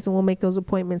showcase, and we'll make those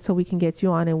appointments so we can get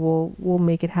you on, and we'll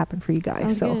make it happen for you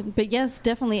guys. Sounds good. But yes,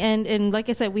 definitely. And like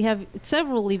I said, we have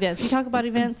several events. You talk about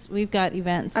events, we've got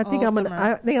events. I think I'm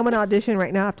gonna audition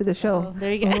right now after the show. Oh,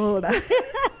 there you go.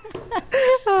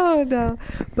 Oh no.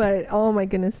 But oh my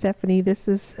goodness, Stephanie, this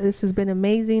has been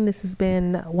amazing. This has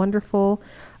been wonderful.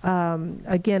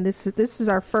 Again, this is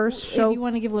our first show. If you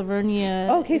want to give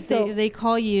Lavernia, if they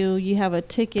call you, you have a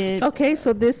ticket. Okay,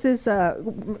 so this is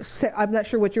I'm not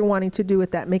sure what you're wanting to do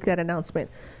with that. Make that announcement.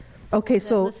 Okay,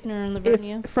 so listener in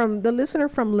Lavernia, from the listener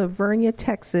from Lavernia,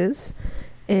 Texas,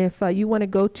 if you want to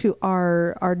go to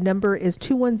our number is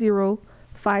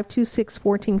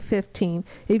 210-526-1415.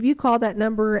 If you call that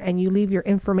number and you leave your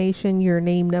information, your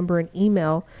name, number, and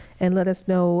email, and let us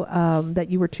know that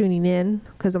you were tuning in,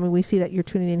 because we see that you're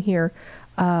tuning in here,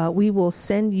 we will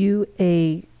send you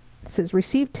it says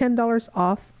receive $10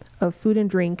 off of food and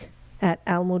drink at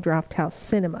Alamo Drafthouse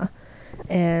Cinema,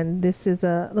 and this is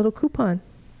a little coupon.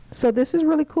 So this is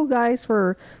really cool, guys,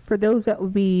 for those that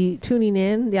would be tuning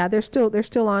in. Yeah, they're still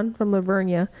on from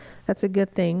Lavernia. That's a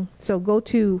good thing. So go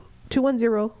to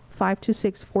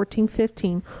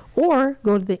 210-526-1415, or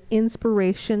go to the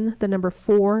Inspiration, the number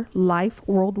 4 Life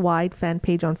Worldwide fan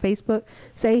page on Facebook.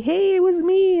 Say, hey, it was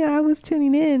me. I was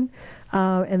tuning in,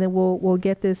 and then we'll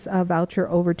get this voucher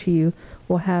over to you.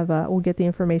 We'll get the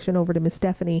information over to Miss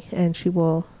Stephanie, and she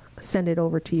will send it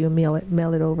over to you, mail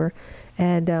it over.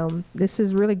 And this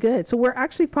is really good. So we're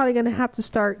actually probably going to have to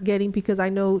start getting, because I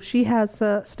know she has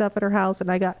stuff at her house,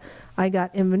 and I got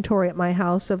inventory at my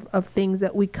house of things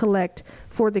that we collect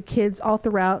for the kids all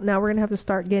throughout. Now we're going to have to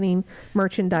start getting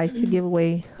merchandise to give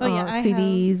away,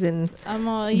 CDs and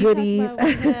goodies.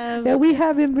 Yeah, we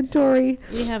have inventory.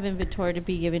 We have inventory to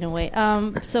be giving away.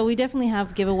 So we definitely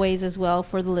have giveaways as well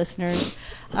for the listeners.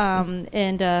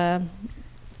 And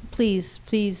please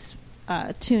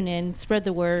tune in, spread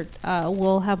the word.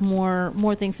 We'll have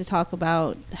more things to talk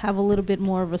about, have a little bit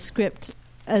more of a script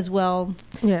as well,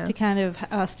 to kind of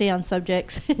stay on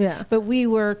subjects. Yeah. But we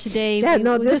were today.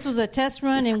 This was a test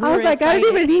run, and I was like, excited. I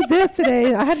didn't even need this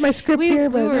today. I had my script here,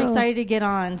 but we were excited to get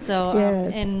on. So,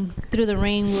 and through the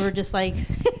rain, we were just like.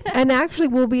 And actually,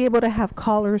 we'll be able to have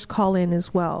callers call in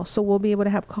as well. So we'll be able to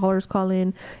have callers call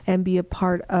in and be a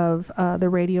part of the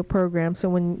radio program. So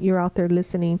when you're out there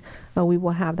listening, we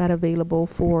will have that available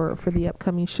for the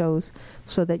upcoming shows,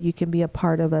 so that you can be a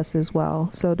part of us as well.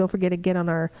 So don't forget to get on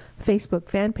our Facebook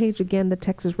fan page. Again, the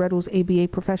Texas Red Wolves ABA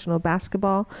Professional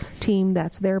Basketball Team.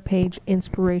 That's their page,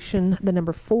 Inspiration,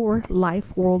 4,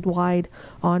 Life Worldwide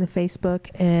on Facebook.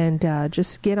 And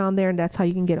just get on there, and that's how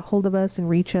you can get a hold of us and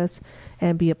reach us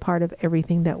and be a part of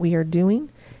everything that we are doing.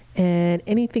 And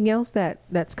anything else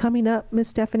that's coming up, Miss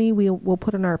Stephanie, we'll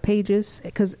put on our pages,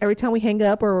 because every time we hang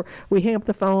up or we hang up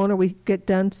the phone or we get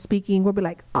done speaking, we'll be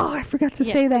like, oh, I forgot to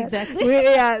say that. Exactly.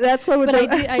 That's what we're doing.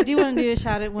 But I do want to do a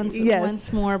shout out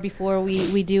once more before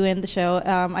we do end the show.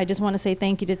 I just want to say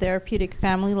thank you to Therapeutic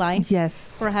Family Life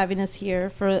for having us here,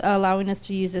 for allowing us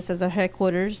to use this as our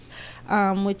headquarters,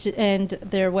 and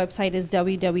their website is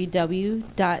www.tflife.org.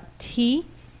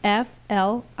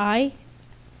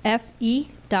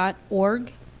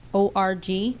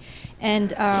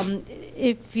 And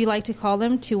if you like to call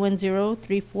them,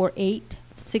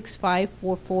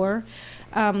 210-348-6544.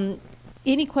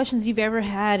 Any questions you've ever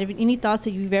had, any thoughts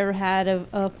that you've ever had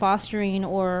of fostering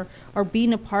or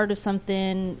being a part of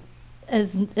something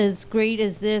as great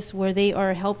as this, where they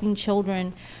are helping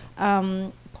children,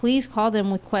 please call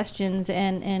them with questions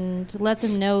and let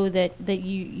them know that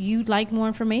you'd like more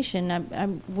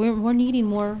information. We're needing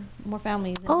more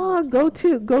families. Go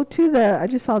to the, I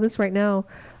just saw this right now.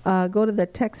 Go to the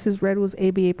Texas Red Wolves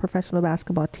ABA Professional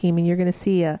Basketball Team, and you're going to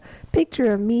see a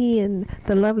picture of me and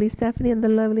the lovely Stephanie and the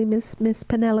lovely Miss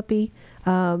Penelope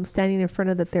standing in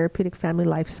front of the Therapeutic Family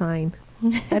Life sign.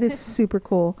 That is super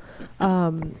cool.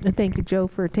 And thank you, Joe,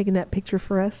 for taking that picture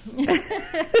for us.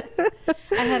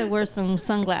 I had to wear some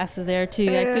sunglasses there too.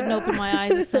 I couldn't open my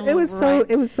eyes. The sun it was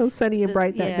so sunny and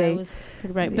bright that day. It was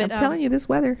pretty bright. But I'm telling you, this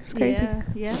weather is crazy.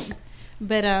 Yeah.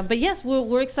 But yes,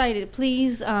 we're excited.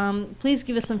 Please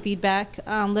give us some feedback.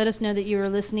 Let us know that you are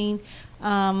listening.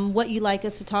 What you'd like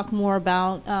us to talk more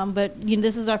about. But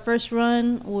this is our first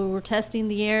run. We're testing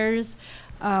the airs.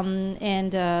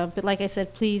 But like I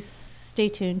said, please stay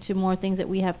tuned to more things that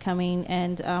we have coming,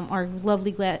 and our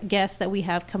lovely guests that we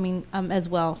have coming as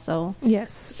well. So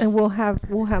yes, and we'll have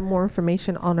more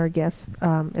information on our guests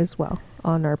as well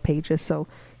on our pages. So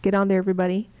get on there,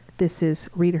 everybody. This is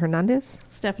Rita Hernandez,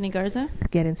 Stephanie Garza.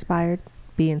 Get inspired,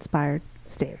 be inspired,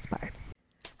 stay inspired.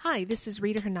 Hi, this is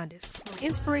Rita Hernandez.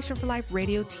 Inspiration for Life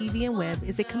Radio, TV, and Web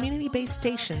is a community-based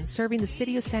station serving the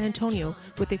city of San Antonio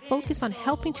with a focus on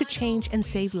helping to change and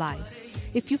save lives.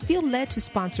 If you feel led to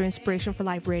sponsor Inspiration for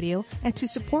Life Radio and to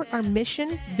support our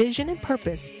mission, vision, and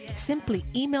purpose, simply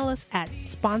email us at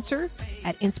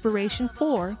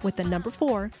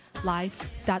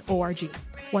sponsor@inspiration4life.org.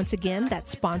 Once again,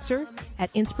 that's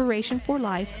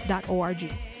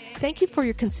sponsor@inspirationforlife.org. Thank you for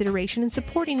your consideration in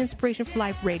supporting Inspiration for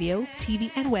Life Radio,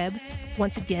 TV, and Web.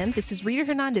 Once again, this is Rita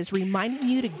Hernandez reminding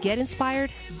you to get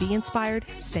inspired, be inspired,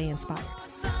 stay inspired.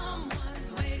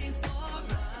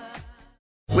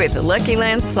 With the Lucky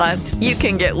Land Slots, you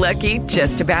can get lucky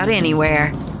just about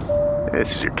anywhere.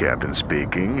 This is your captain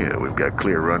speaking. We've got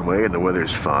clear runway and the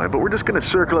weather's fine, but we're just going to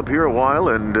circle up here a while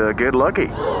and get lucky.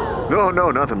 No,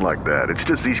 nothing like that. It's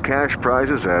just these cash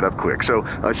prizes add up quick. So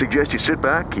I suggest you sit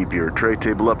back, keep your tray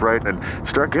table upright, and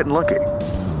start getting lucky.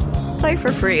 Play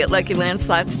for free at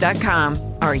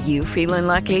LuckyLandSlots.com. Are you feeling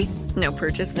lucky? No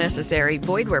purchase necessary.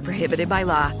 Void where prohibited by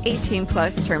law.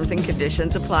 18+ terms and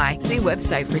conditions apply. See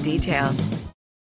website for details.